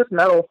 Yeah, it's just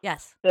metal.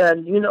 Yes.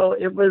 And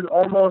it was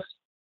almost.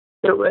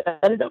 It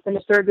ended up in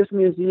the Circus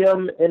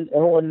Museum in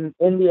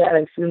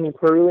Indiana,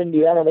 Peru,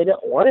 Indiana. They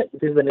didn't want it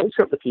because of the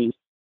nature of the piece,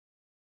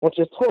 which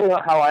is totally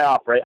not how I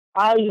operate.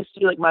 I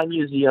see my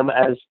museum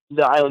as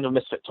the island of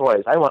misfit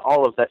toys. I want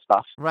all of that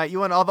stuff. Right, you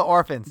want all the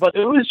orphans. But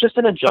it was just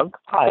in a junk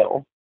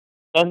pile.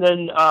 And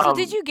then... so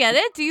did you get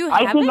it? Do you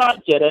have it? I did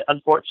not get it,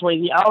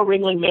 unfortunately. The Al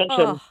Ringling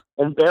Mansion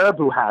in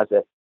Baraboo has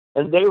it,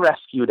 and they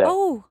rescued it.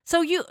 Oh,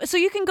 so you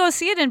can go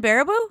see it in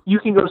Baraboo? You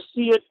can go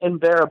see it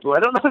in Baraboo. I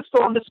don't know if it's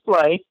still on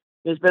display.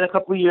 It's been a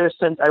couple of years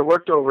since I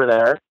worked over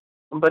there,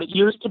 but it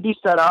used to be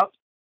set up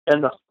in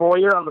the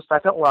foyer on the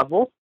second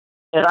level,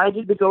 and I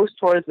did the ghost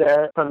tours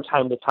there from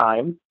time to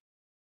time,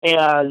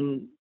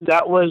 and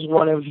that was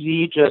one of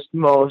the just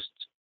most,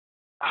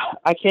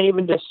 I can't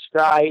even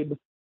describe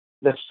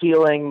the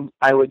feeling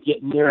I would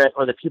get near it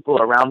or the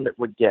people around it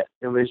would get.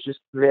 It was just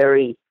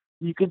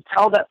you could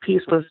tell that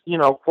piece was,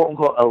 quote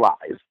unquote,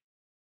 alive.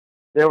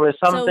 There was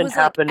something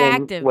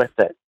happening with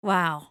it.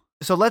 Wow.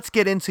 So let's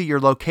get into your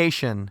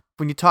location.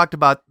 When you talked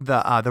about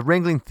the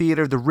Ringling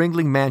Theater, the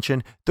Ringling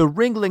Mansion, the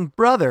Ringling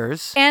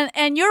Brothers.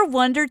 And your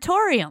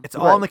Wondertorium. It's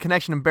all in the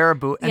connection in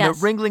Baraboo. And the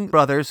Ringling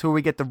Brothers, who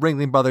we get the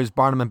Ringling Brothers,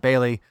 Barnum and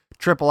Bailey,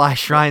 Triple I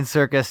Shrine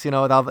Circus, with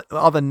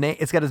all the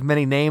it's got as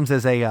many names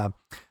as a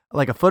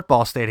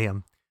football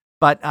stadium.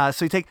 But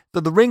so the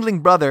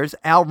Ringling brothers,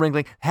 Al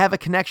Ringling, have a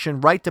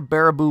connection right to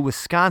Baraboo,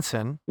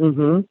 Wisconsin.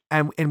 Mm-hmm.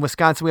 And in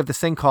Wisconsin, we have this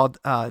thing called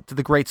to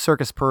the Great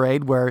Circus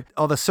Parade, where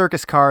all the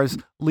circus cars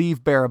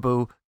leave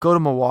Baraboo, go to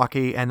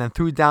Milwaukee, and then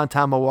through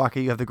downtown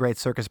Milwaukee, you have the Great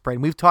Circus Parade.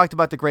 And we've talked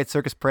about the Great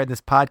Circus Parade in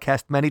this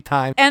podcast many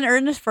times. And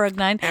Ernest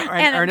Borgnine.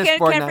 And Ernest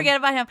can't Borgnine. forget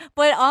about him.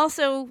 But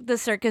also the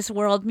Circus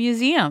World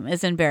Museum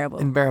is in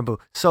Baraboo. In Baraboo.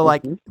 So,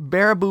 like,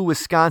 Baraboo,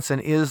 Wisconsin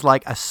is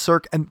like a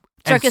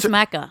Circus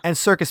Mecca. And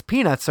circus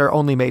peanuts are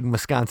only made in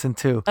Wisconsin,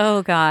 too.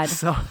 Oh, God.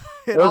 So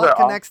it Those all are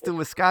connects to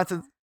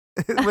Wisconsin.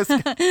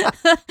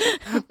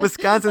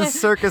 Wisconsin's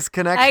circus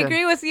connection. I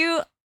agree with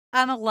you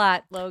on a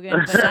lot,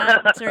 Logan, but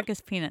not circus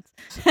peanuts.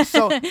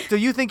 So, do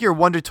you think your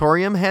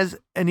Wondertorium has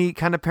any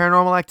kind of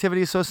paranormal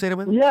activity associated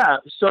with it? Yeah,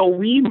 so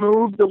we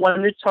moved the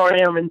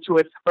Wondertorium into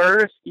its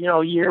first,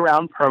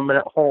 year-round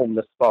permanent home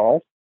this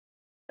fall.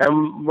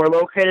 And we're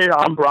located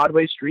on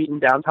Broadway Street in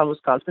downtown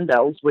Wisconsin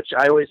Dells, which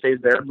I always say is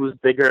Baraboo's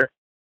bigger,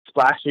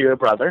 splashier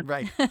brother.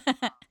 Right.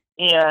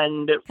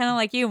 And Kind of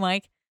like you,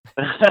 Mike.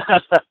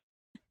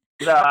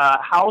 the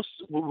house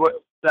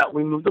that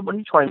we moved the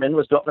Wondertorium in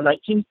was built in the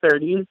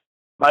 1930s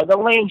by the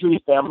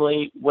Landry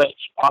family, which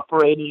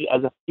operated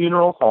as a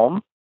funeral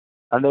home,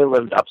 and they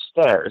lived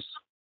upstairs.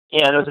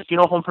 And it was a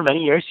funeral home for many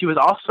years. He was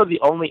also the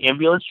only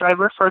ambulance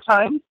driver for a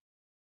time.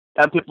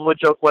 And people would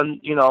joke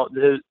when,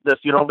 the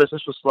funeral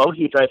business was slow,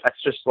 he'd drive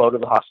extra slow to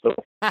the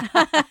hospital.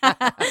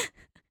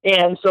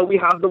 And so we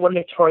have the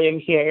Wondertorium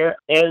here.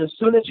 And as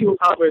soon as we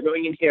were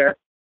going in here,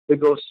 the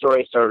ghost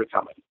stories started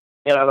coming.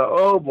 And I thought,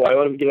 oh boy,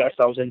 what are we getting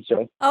ourselves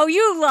into? Oh,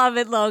 you love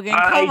it, Logan.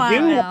 Come on I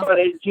do, now. but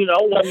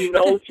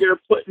when if you're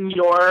putting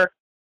your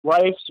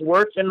life's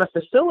work in the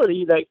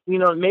facility, that,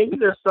 maybe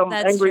there's some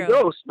That's angry true.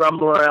 ghost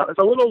rumbling around. It's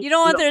a little... You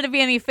don't want there to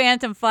be any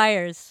phantom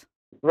fires.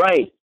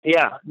 Right,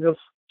 yeah. You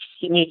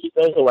need to keep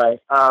those away.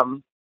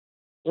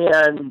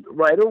 And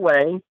right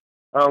away,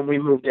 we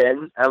moved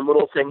in, and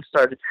little things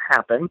started to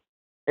happen.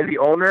 And the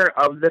owner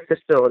of the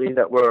facility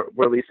that we're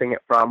leasing it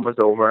from was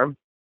over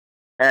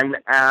and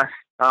asked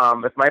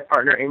if my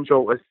partner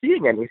Angel was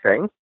seeing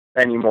anything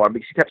anymore,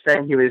 because she kept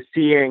saying he was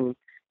seeing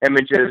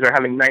images or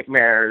having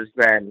nightmares,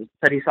 and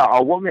said he saw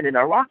a woman in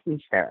a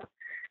rocking chair.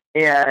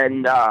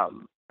 And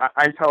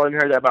I'm telling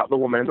her about the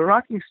woman in the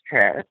rocking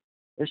chair,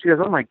 and she goes,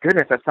 "Oh my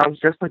goodness, that sounds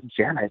just like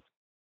Janet."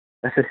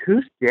 I said,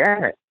 "Who's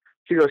Janet?"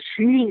 She goes,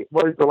 "She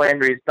was the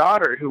Landry's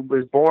daughter who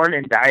was born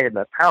and died in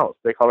this house.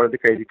 They call her the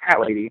crazy cat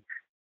lady.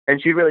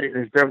 And she really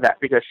didn't deserve that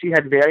because she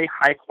had very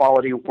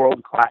high-quality,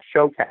 world-class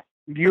show cats.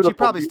 Beautiful, she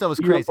probably still was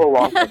beautiful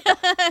crazy.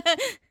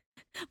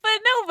 But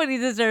nobody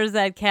deserves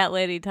that cat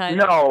lady title.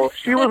 No,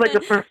 she was like a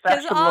Because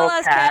professional all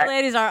us cat cat.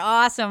 ladies are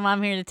awesome,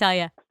 I'm here to tell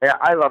you. Yeah,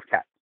 I love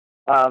cats.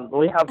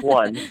 We have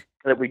one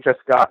that we just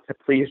got to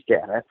please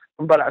Janet.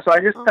 But so I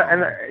just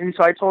and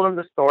so I told him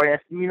the story. I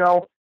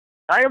said,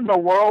 I am the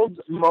world's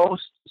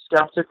most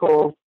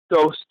skeptical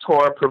ghost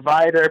tour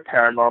provider,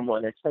 paranormal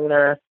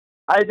entertainer.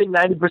 I think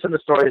 90% of the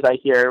stories I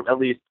hear, at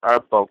least, are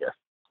bogus.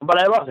 But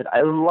I love it.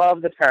 I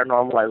love the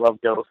paranormal. I love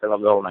ghosts. I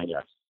love the whole 9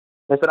 yards.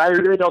 I said, I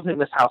really don't think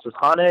this house is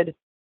haunted.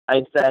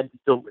 I said,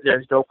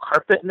 there's no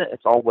carpet in it.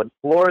 It's all wood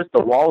floors.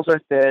 The walls are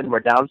thin.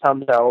 We're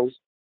downtown Dells.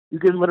 You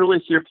can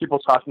literally hear people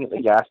talking at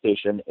the gas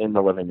station in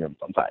the living room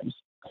sometimes.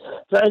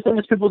 So I think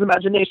it's people's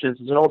imaginations.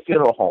 It's an old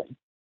funeral home.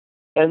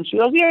 And she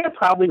goes, yeah, you're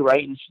probably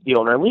right. And the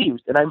owner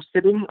leaves. And I'm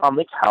sitting on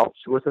the couch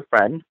with a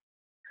friend.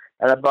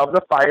 And above the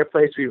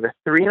fireplace, we have a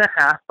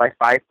 3.5 by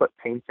 5 foot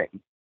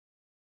painting.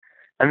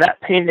 And that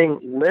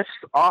painting lifts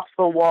off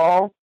the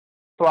wall,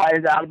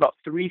 flies out about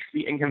 3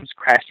 feet, and comes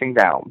crashing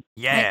down.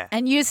 Yeah.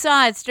 And you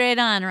saw it straight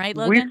on, right,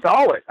 Logan? We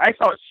saw it. I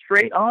saw it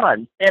straight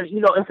on. And,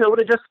 if it would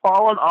have just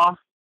fallen off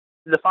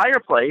the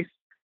fireplace,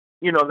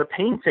 the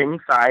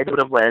painting side would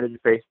have landed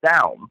face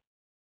down.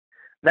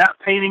 That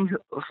painting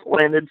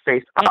landed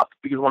face up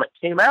because when it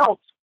came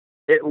out,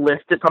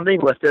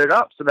 something lifted it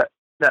up. So that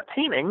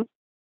painting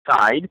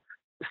side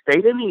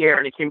stayed in the air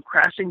and it came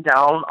crashing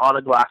down on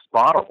a glass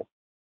bottle.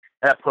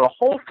 And it put a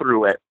hole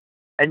through it.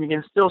 And you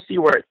can still see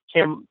where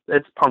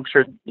it's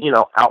punctured,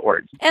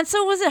 outwards. And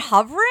so was it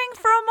hovering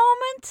for a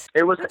moment?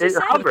 It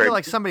I hovered. feel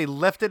like somebody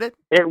lifted it.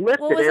 It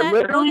lifted. What was It that,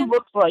 literally Logan?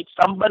 looked like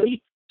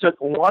somebody took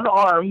one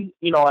arm,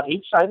 on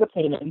each side of the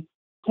painting,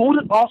 pulled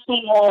it off the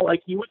wall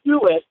like you would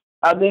do it,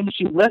 and then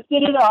she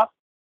lifted it up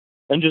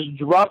and just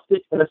dropped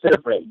it in a fit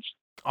of rage.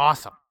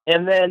 Awesome.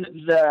 And then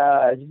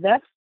the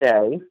next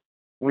day,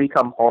 we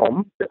come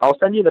home. I'll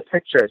send you the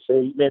picture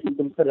so maybe you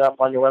can put it up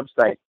on your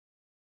website.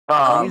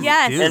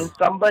 Yes. Dude. And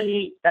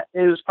somebody, it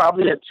was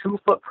probably a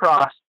 2-foot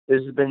cross,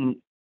 has been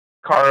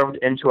carved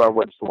into our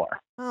wood floor.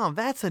 Oh,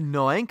 that's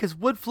annoying because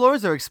wood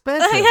floors are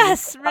expensive.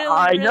 Yes, really,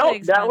 I know.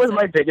 really That was expensive.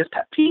 my biggest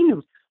pet peeve.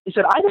 He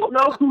said, I don't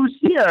know who's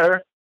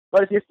here,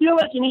 but if you feel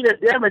like you need to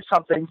damage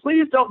something,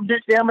 please don't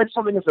damage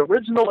something that's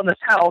original in this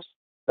house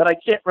that I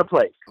can't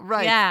replace.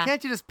 Right. Yeah.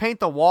 Can't you just paint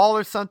the wall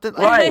or something?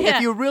 Right.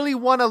 If you really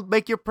want to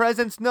make your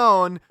presence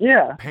known.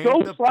 Yeah. Paint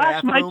Go the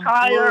slash my bathroom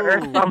tire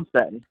blue. or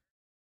something.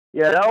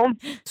 You know?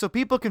 So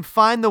people can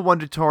find the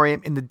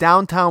Wondertorium in the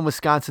downtown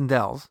Wisconsin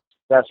Dells.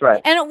 That's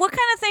right. And what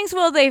kind of things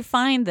will they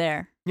find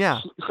there? Yeah.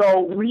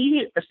 So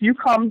if you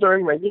come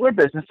during regular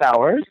business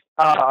hours,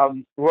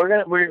 we're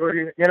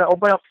gonna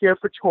open up here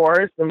for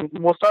tours, and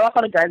we'll start off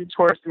on a guided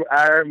tour through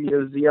our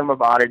Museum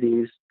of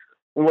Oddities,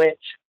 which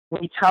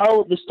we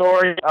tell the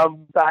story of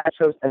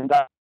dinosaurs and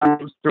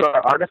dinosaurs through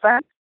our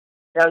artifacts,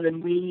 and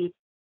then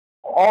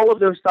all of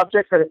those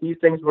subjects that if these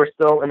things were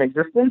still in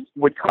existence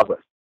would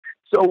cover.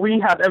 So we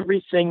have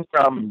everything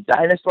from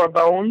dinosaur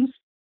bones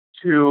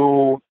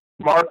to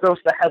Marcos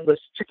the headless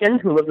chicken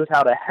who lived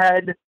without a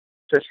head,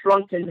 to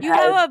shrunken heads. You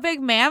have a big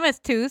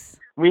mammoth tooth.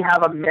 We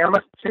have a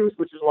mammoth tooth,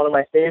 which is one of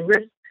my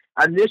favorites.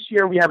 And this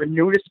year we have a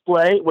new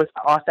display with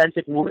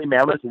authentic woolly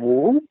mammoth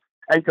wool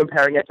and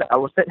comparing it to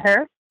elephant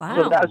hair.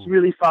 Wow. So that's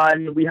really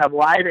fun. We have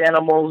live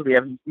animals. We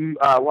have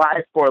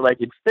live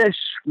four-legged fish.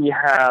 We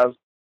have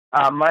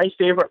my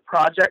favorite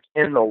project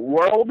in the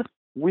world.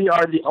 We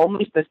are the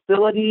only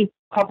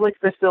public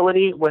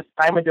facility with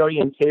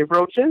Cymodonian cave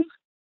roaches,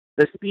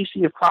 the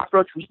species of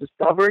cockroach we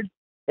discovered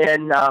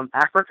in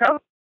Africa.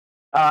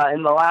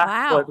 In the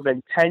last, it's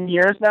been 10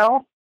 years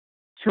now.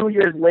 2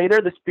 years later,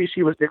 the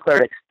species was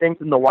declared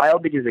extinct in the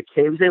wild because the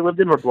caves they lived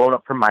in were blown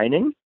up for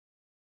mining.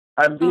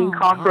 Being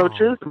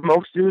cockroaches,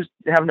 most zoos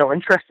have no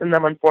interest in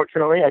them,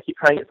 unfortunately. I keep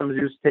trying to get some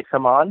zoos to take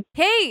some on.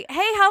 Hey,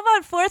 how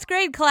about 4th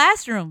grade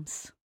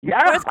classrooms?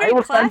 Yeah, I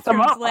will send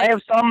some up. I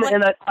have some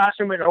in a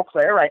classroom in Eau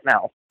Claire right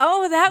now.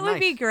 Oh, that would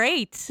be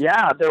great.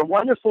 Yeah, they're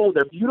wonderful.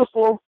 They're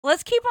beautiful.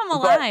 Let's keep them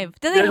alive.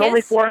 There's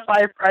only 4 or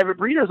 5 private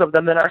breeders of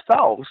them than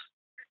ourselves,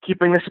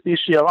 keeping the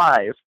species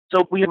alive.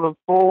 So we have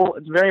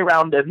it's very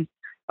rounded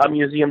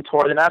museum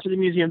tour. Then after the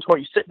museum tour,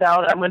 you sit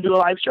down, and I'm going to do a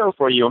live show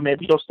for you.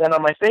 Maybe you'll stand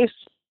on my face,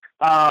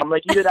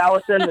 like you did,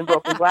 Allison, in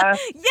Broken Glass.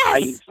 Yes! I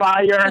eat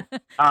fire.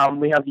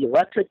 We have the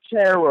electric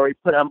chair where we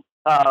put a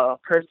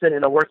person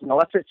in a working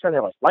electric chair. They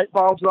have light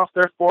bulbs off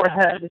their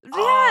forehead.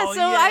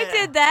 I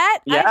did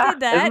that. Yeah, I did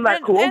that. isn't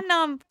that cool? And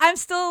I'm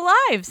still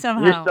alive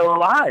somehow. You're still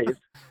alive.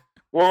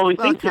 Well, we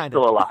think you're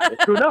still alive.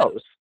 Who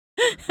knows?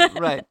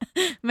 Right.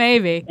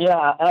 Maybe.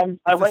 Yeah.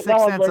 Right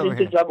now I'm learning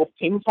to juggle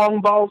ping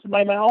pong balls in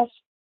my mouth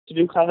to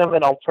do kind of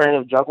an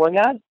alternative juggling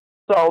act.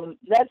 So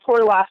that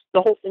tour lasts,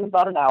 the whole thing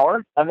about an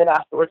hour, and then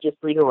afterwards you're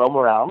free to roam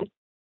around.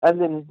 And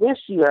then this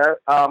year,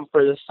 for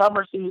the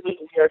summer season, we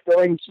are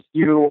going to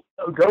do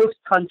ghost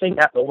hunting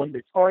at the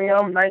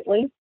Wondertorium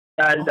nightly.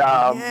 And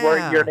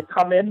we're going to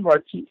come in,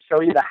 we'll show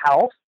you the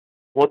house.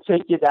 We'll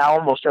take you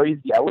down, we'll show you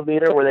the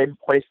elevator where they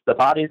place the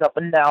bodies up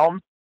and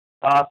down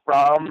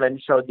from, and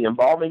show the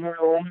embalming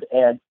room,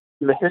 and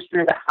the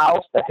history of the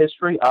house, the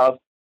history of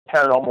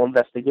paranormal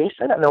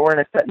investigation. And then we're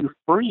going to set you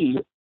free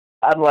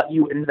and let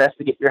you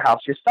investigate your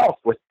house yourself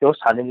with ghost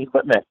hunting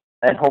equipment,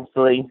 and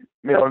hopefully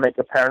be able to make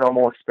a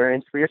paranormal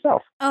experience for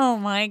yourself. Oh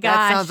my gosh.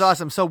 That sounds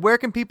awesome. So where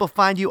can people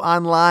find you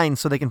online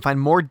so they can find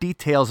more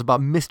details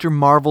about Mr.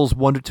 Marvel's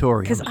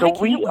Wondertorium? So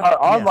we are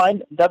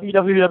online,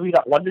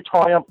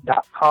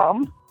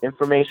 www.wondertorium.com.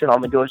 Information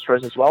on the ghost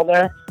tours as well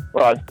there.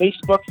 We're on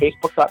Facebook,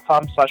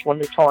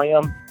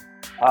 facebook.com/Wondertorium.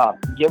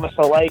 Give us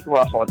a like. We're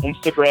also on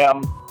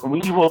Instagram.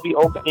 We will be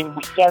opening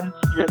weekends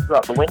here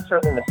throughout the winter,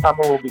 and then the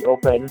summer will be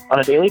open on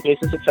a daily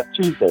basis except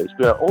Tuesdays.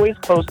 We are always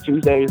closed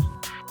Tuesdays.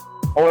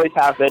 Always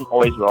have been,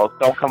 always will.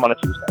 Don't come on a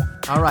Tuesday.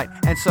 All right.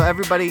 And so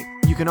everybody,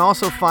 you can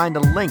also find a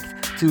link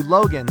to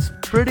Logan's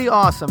pretty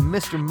awesome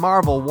Mr.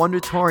 Marvel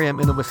Wondertorium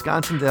in the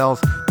Wisconsin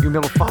Dells. You're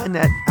going to be able to find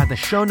that at the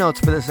show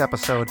notes for this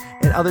episode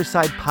at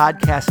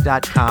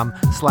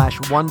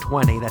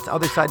othersidepodcast.com/120. That's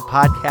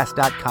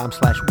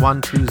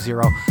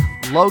othersidepodcast.com/120.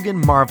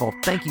 Logan Marvel,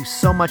 thank you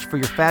so much for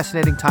your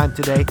fascinating time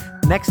today.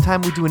 Next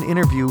time we do an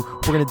interview,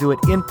 we're going to do it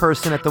in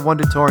person at the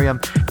Wondertorium,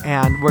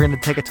 and we're going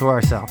to take it to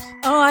ourselves.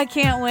 Oh, I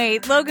can't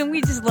wait. Logan,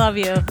 we just love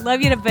you.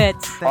 Love you to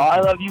bits. I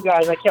love you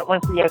guys. I can't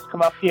wait for you guys to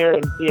come up here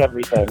and see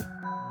everything.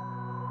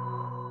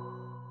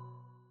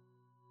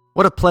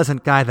 What a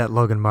pleasant guy, that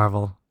Logan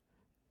Marvel.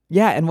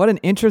 Yeah, and what an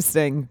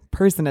interesting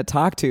person to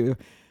talk to.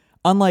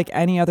 Unlike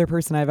any other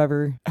person I've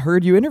ever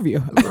heard you interview.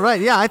 Right,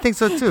 yeah, I think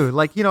so too.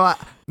 Like, we know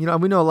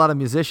a lot of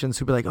musicians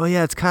who be like, oh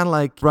yeah, it's kind of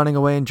like running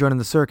away and joining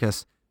the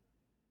circus.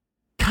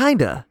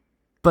 Kinda.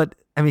 But,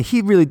 I mean,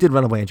 he really did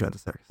run away and join the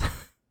circus.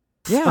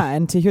 Yeah,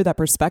 and to hear that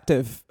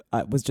perspective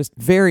was just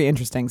very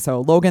interesting.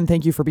 So, Logan,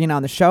 thank you for being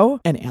on the show.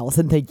 And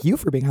Allison, thank you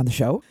for being on the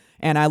show.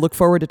 And I look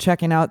forward to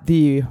checking out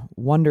the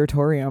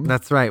Wondertorium.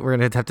 That's right. We're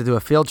going to have to do a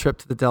field trip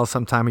to the Dell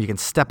sometime where you can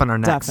step on our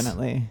necks.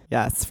 Definitely.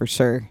 Yes, for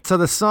sure. So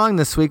the song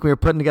this week, we were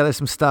putting together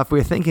some stuff. We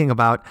were thinking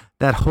about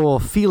that whole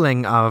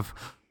feeling of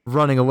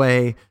running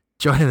away,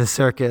 joining the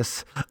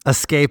circus,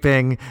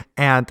 escaping.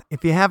 And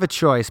if you have a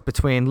choice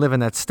between living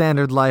that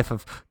standard life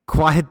of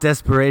quiet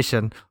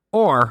desperation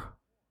or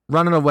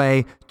running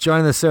away,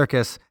 joining the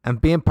circus, and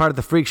being part of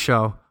the freak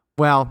show,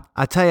 well,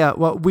 I tell you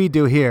what we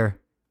do here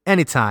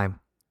anytime.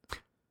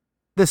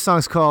 This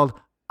song's called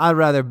I'd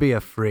Rather Be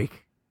a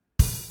Freak.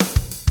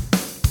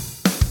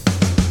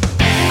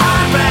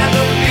 I'd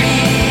rather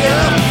be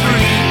a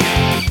freak.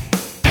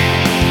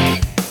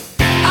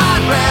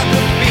 I'd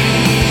rather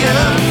be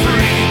a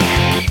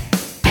freak.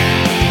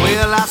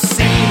 Well, I've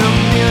seen a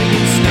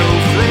million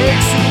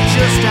snowflakes who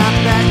just just not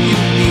that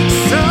unique.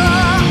 So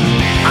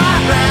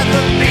I'd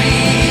rather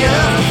be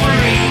a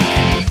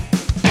freak.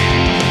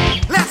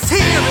 Let's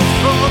hear it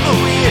for the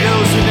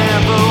weirdos who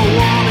never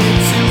wanted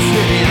to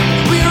fit in.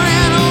 We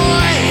ran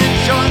away and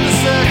joined the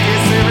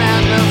circus. We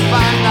ran to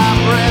find our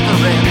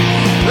brethren.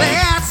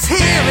 Let's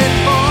hear it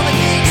for the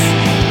geeks.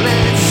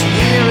 Let's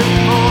hear it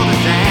for the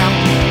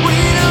damned. We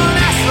don't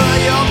ask for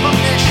your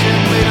permission.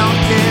 We don't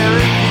care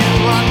if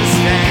you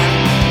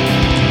understand.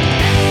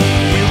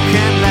 You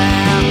can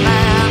laugh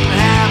and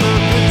have a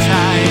good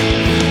time.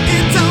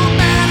 It don't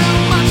matter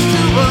much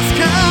to us,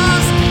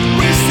 'cause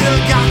we still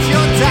got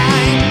your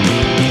time.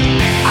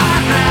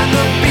 I'd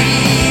rather be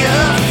a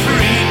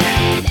freak.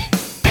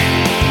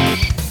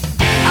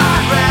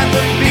 I'd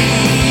rather be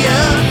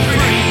a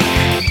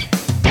freak.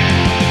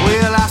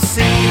 Well, I've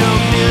seen a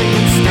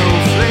million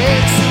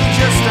snowflakes who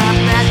just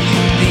aren't that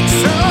unique.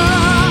 So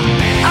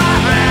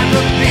I'd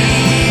rather be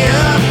a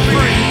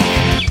freak.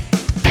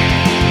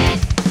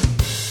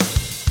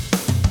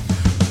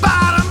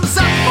 Bottoms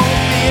up for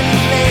being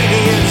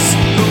ladies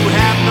who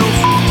have no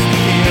f***ing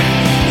fear.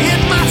 It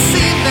might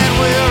seem that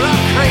we're a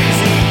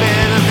crazy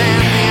better than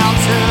the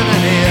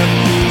alternative.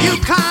 You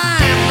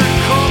climb the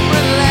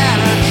corporate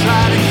ladder,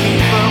 try to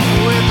keep up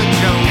with the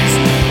Jones,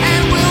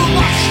 and we'll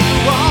watch you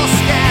all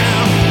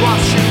scatter,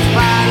 watch you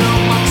fight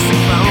amongst the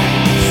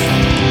bones.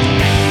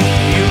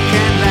 You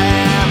can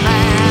laugh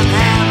and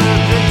have a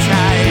good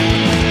time.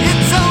 It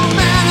don't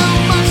matter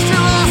much to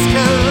us,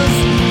 'cause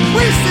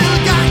we still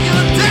got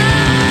your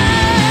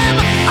dime.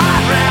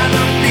 I'd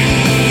rather be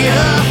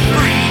a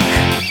freak.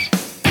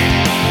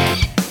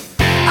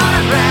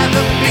 I'd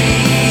rather be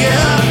a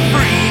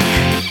freak.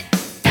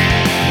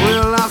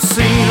 Well, I've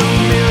seen a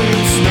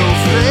million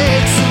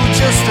snowflakes who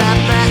just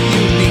aren't that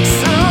unique.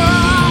 So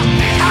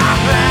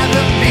I'd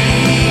rather be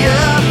a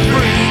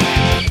freak.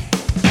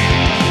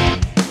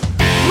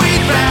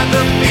 We'd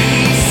rather be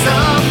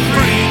some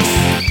freaks.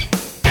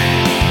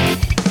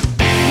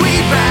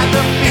 We'd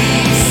rather be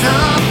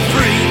some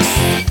freaks.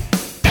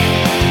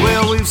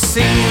 Well, we've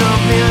seen a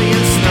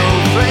million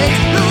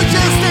snowflakes who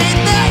just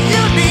ain't that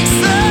unique.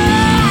 So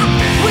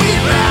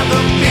we'd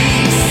rather be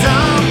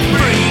some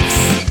freaks.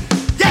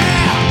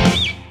 Yeah!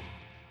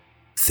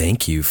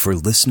 Thank you for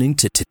listening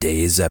to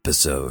today's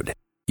episode.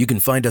 You can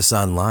find us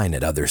online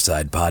at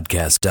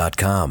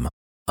othersidepodcast.com.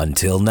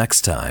 Until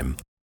next time,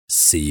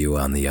 see you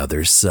on the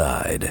other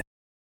side.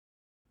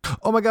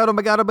 Oh my god, oh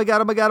my god, oh my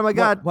god, oh my god, oh my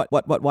god.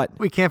 What?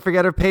 We can't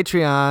forget our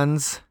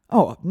Patreons.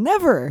 Oh,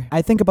 never.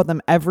 I think about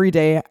them every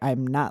day.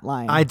 I'm not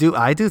lying. I do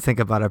think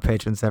about our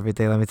patrons every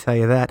day, let me tell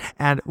you that.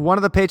 And one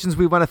of the patrons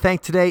we want to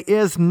thank today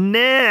is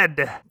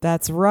Ned.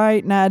 That's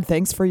right, Ned.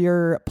 Thanks for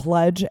your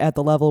pledge at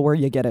the level where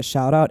you get a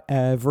shout out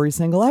every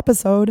single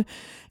episode.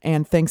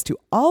 And thanks to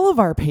all of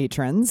our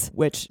patrons,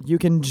 which you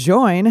can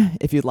join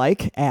if you'd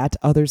like at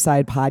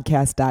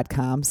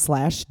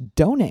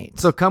othersidepodcast.com/donate.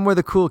 So come where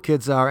the cool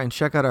kids are and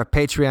check out our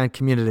Patreon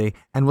community,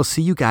 and we'll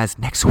see you guys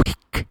next week.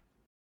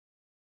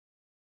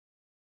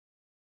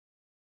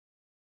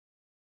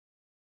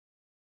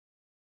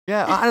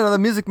 Yeah, I don't know. The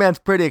Music Man's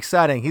pretty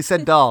exciting. He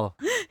said dull.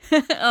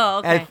 Oh,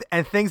 okay.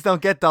 And things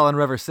don't get dull in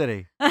River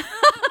City.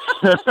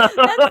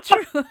 That's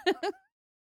true.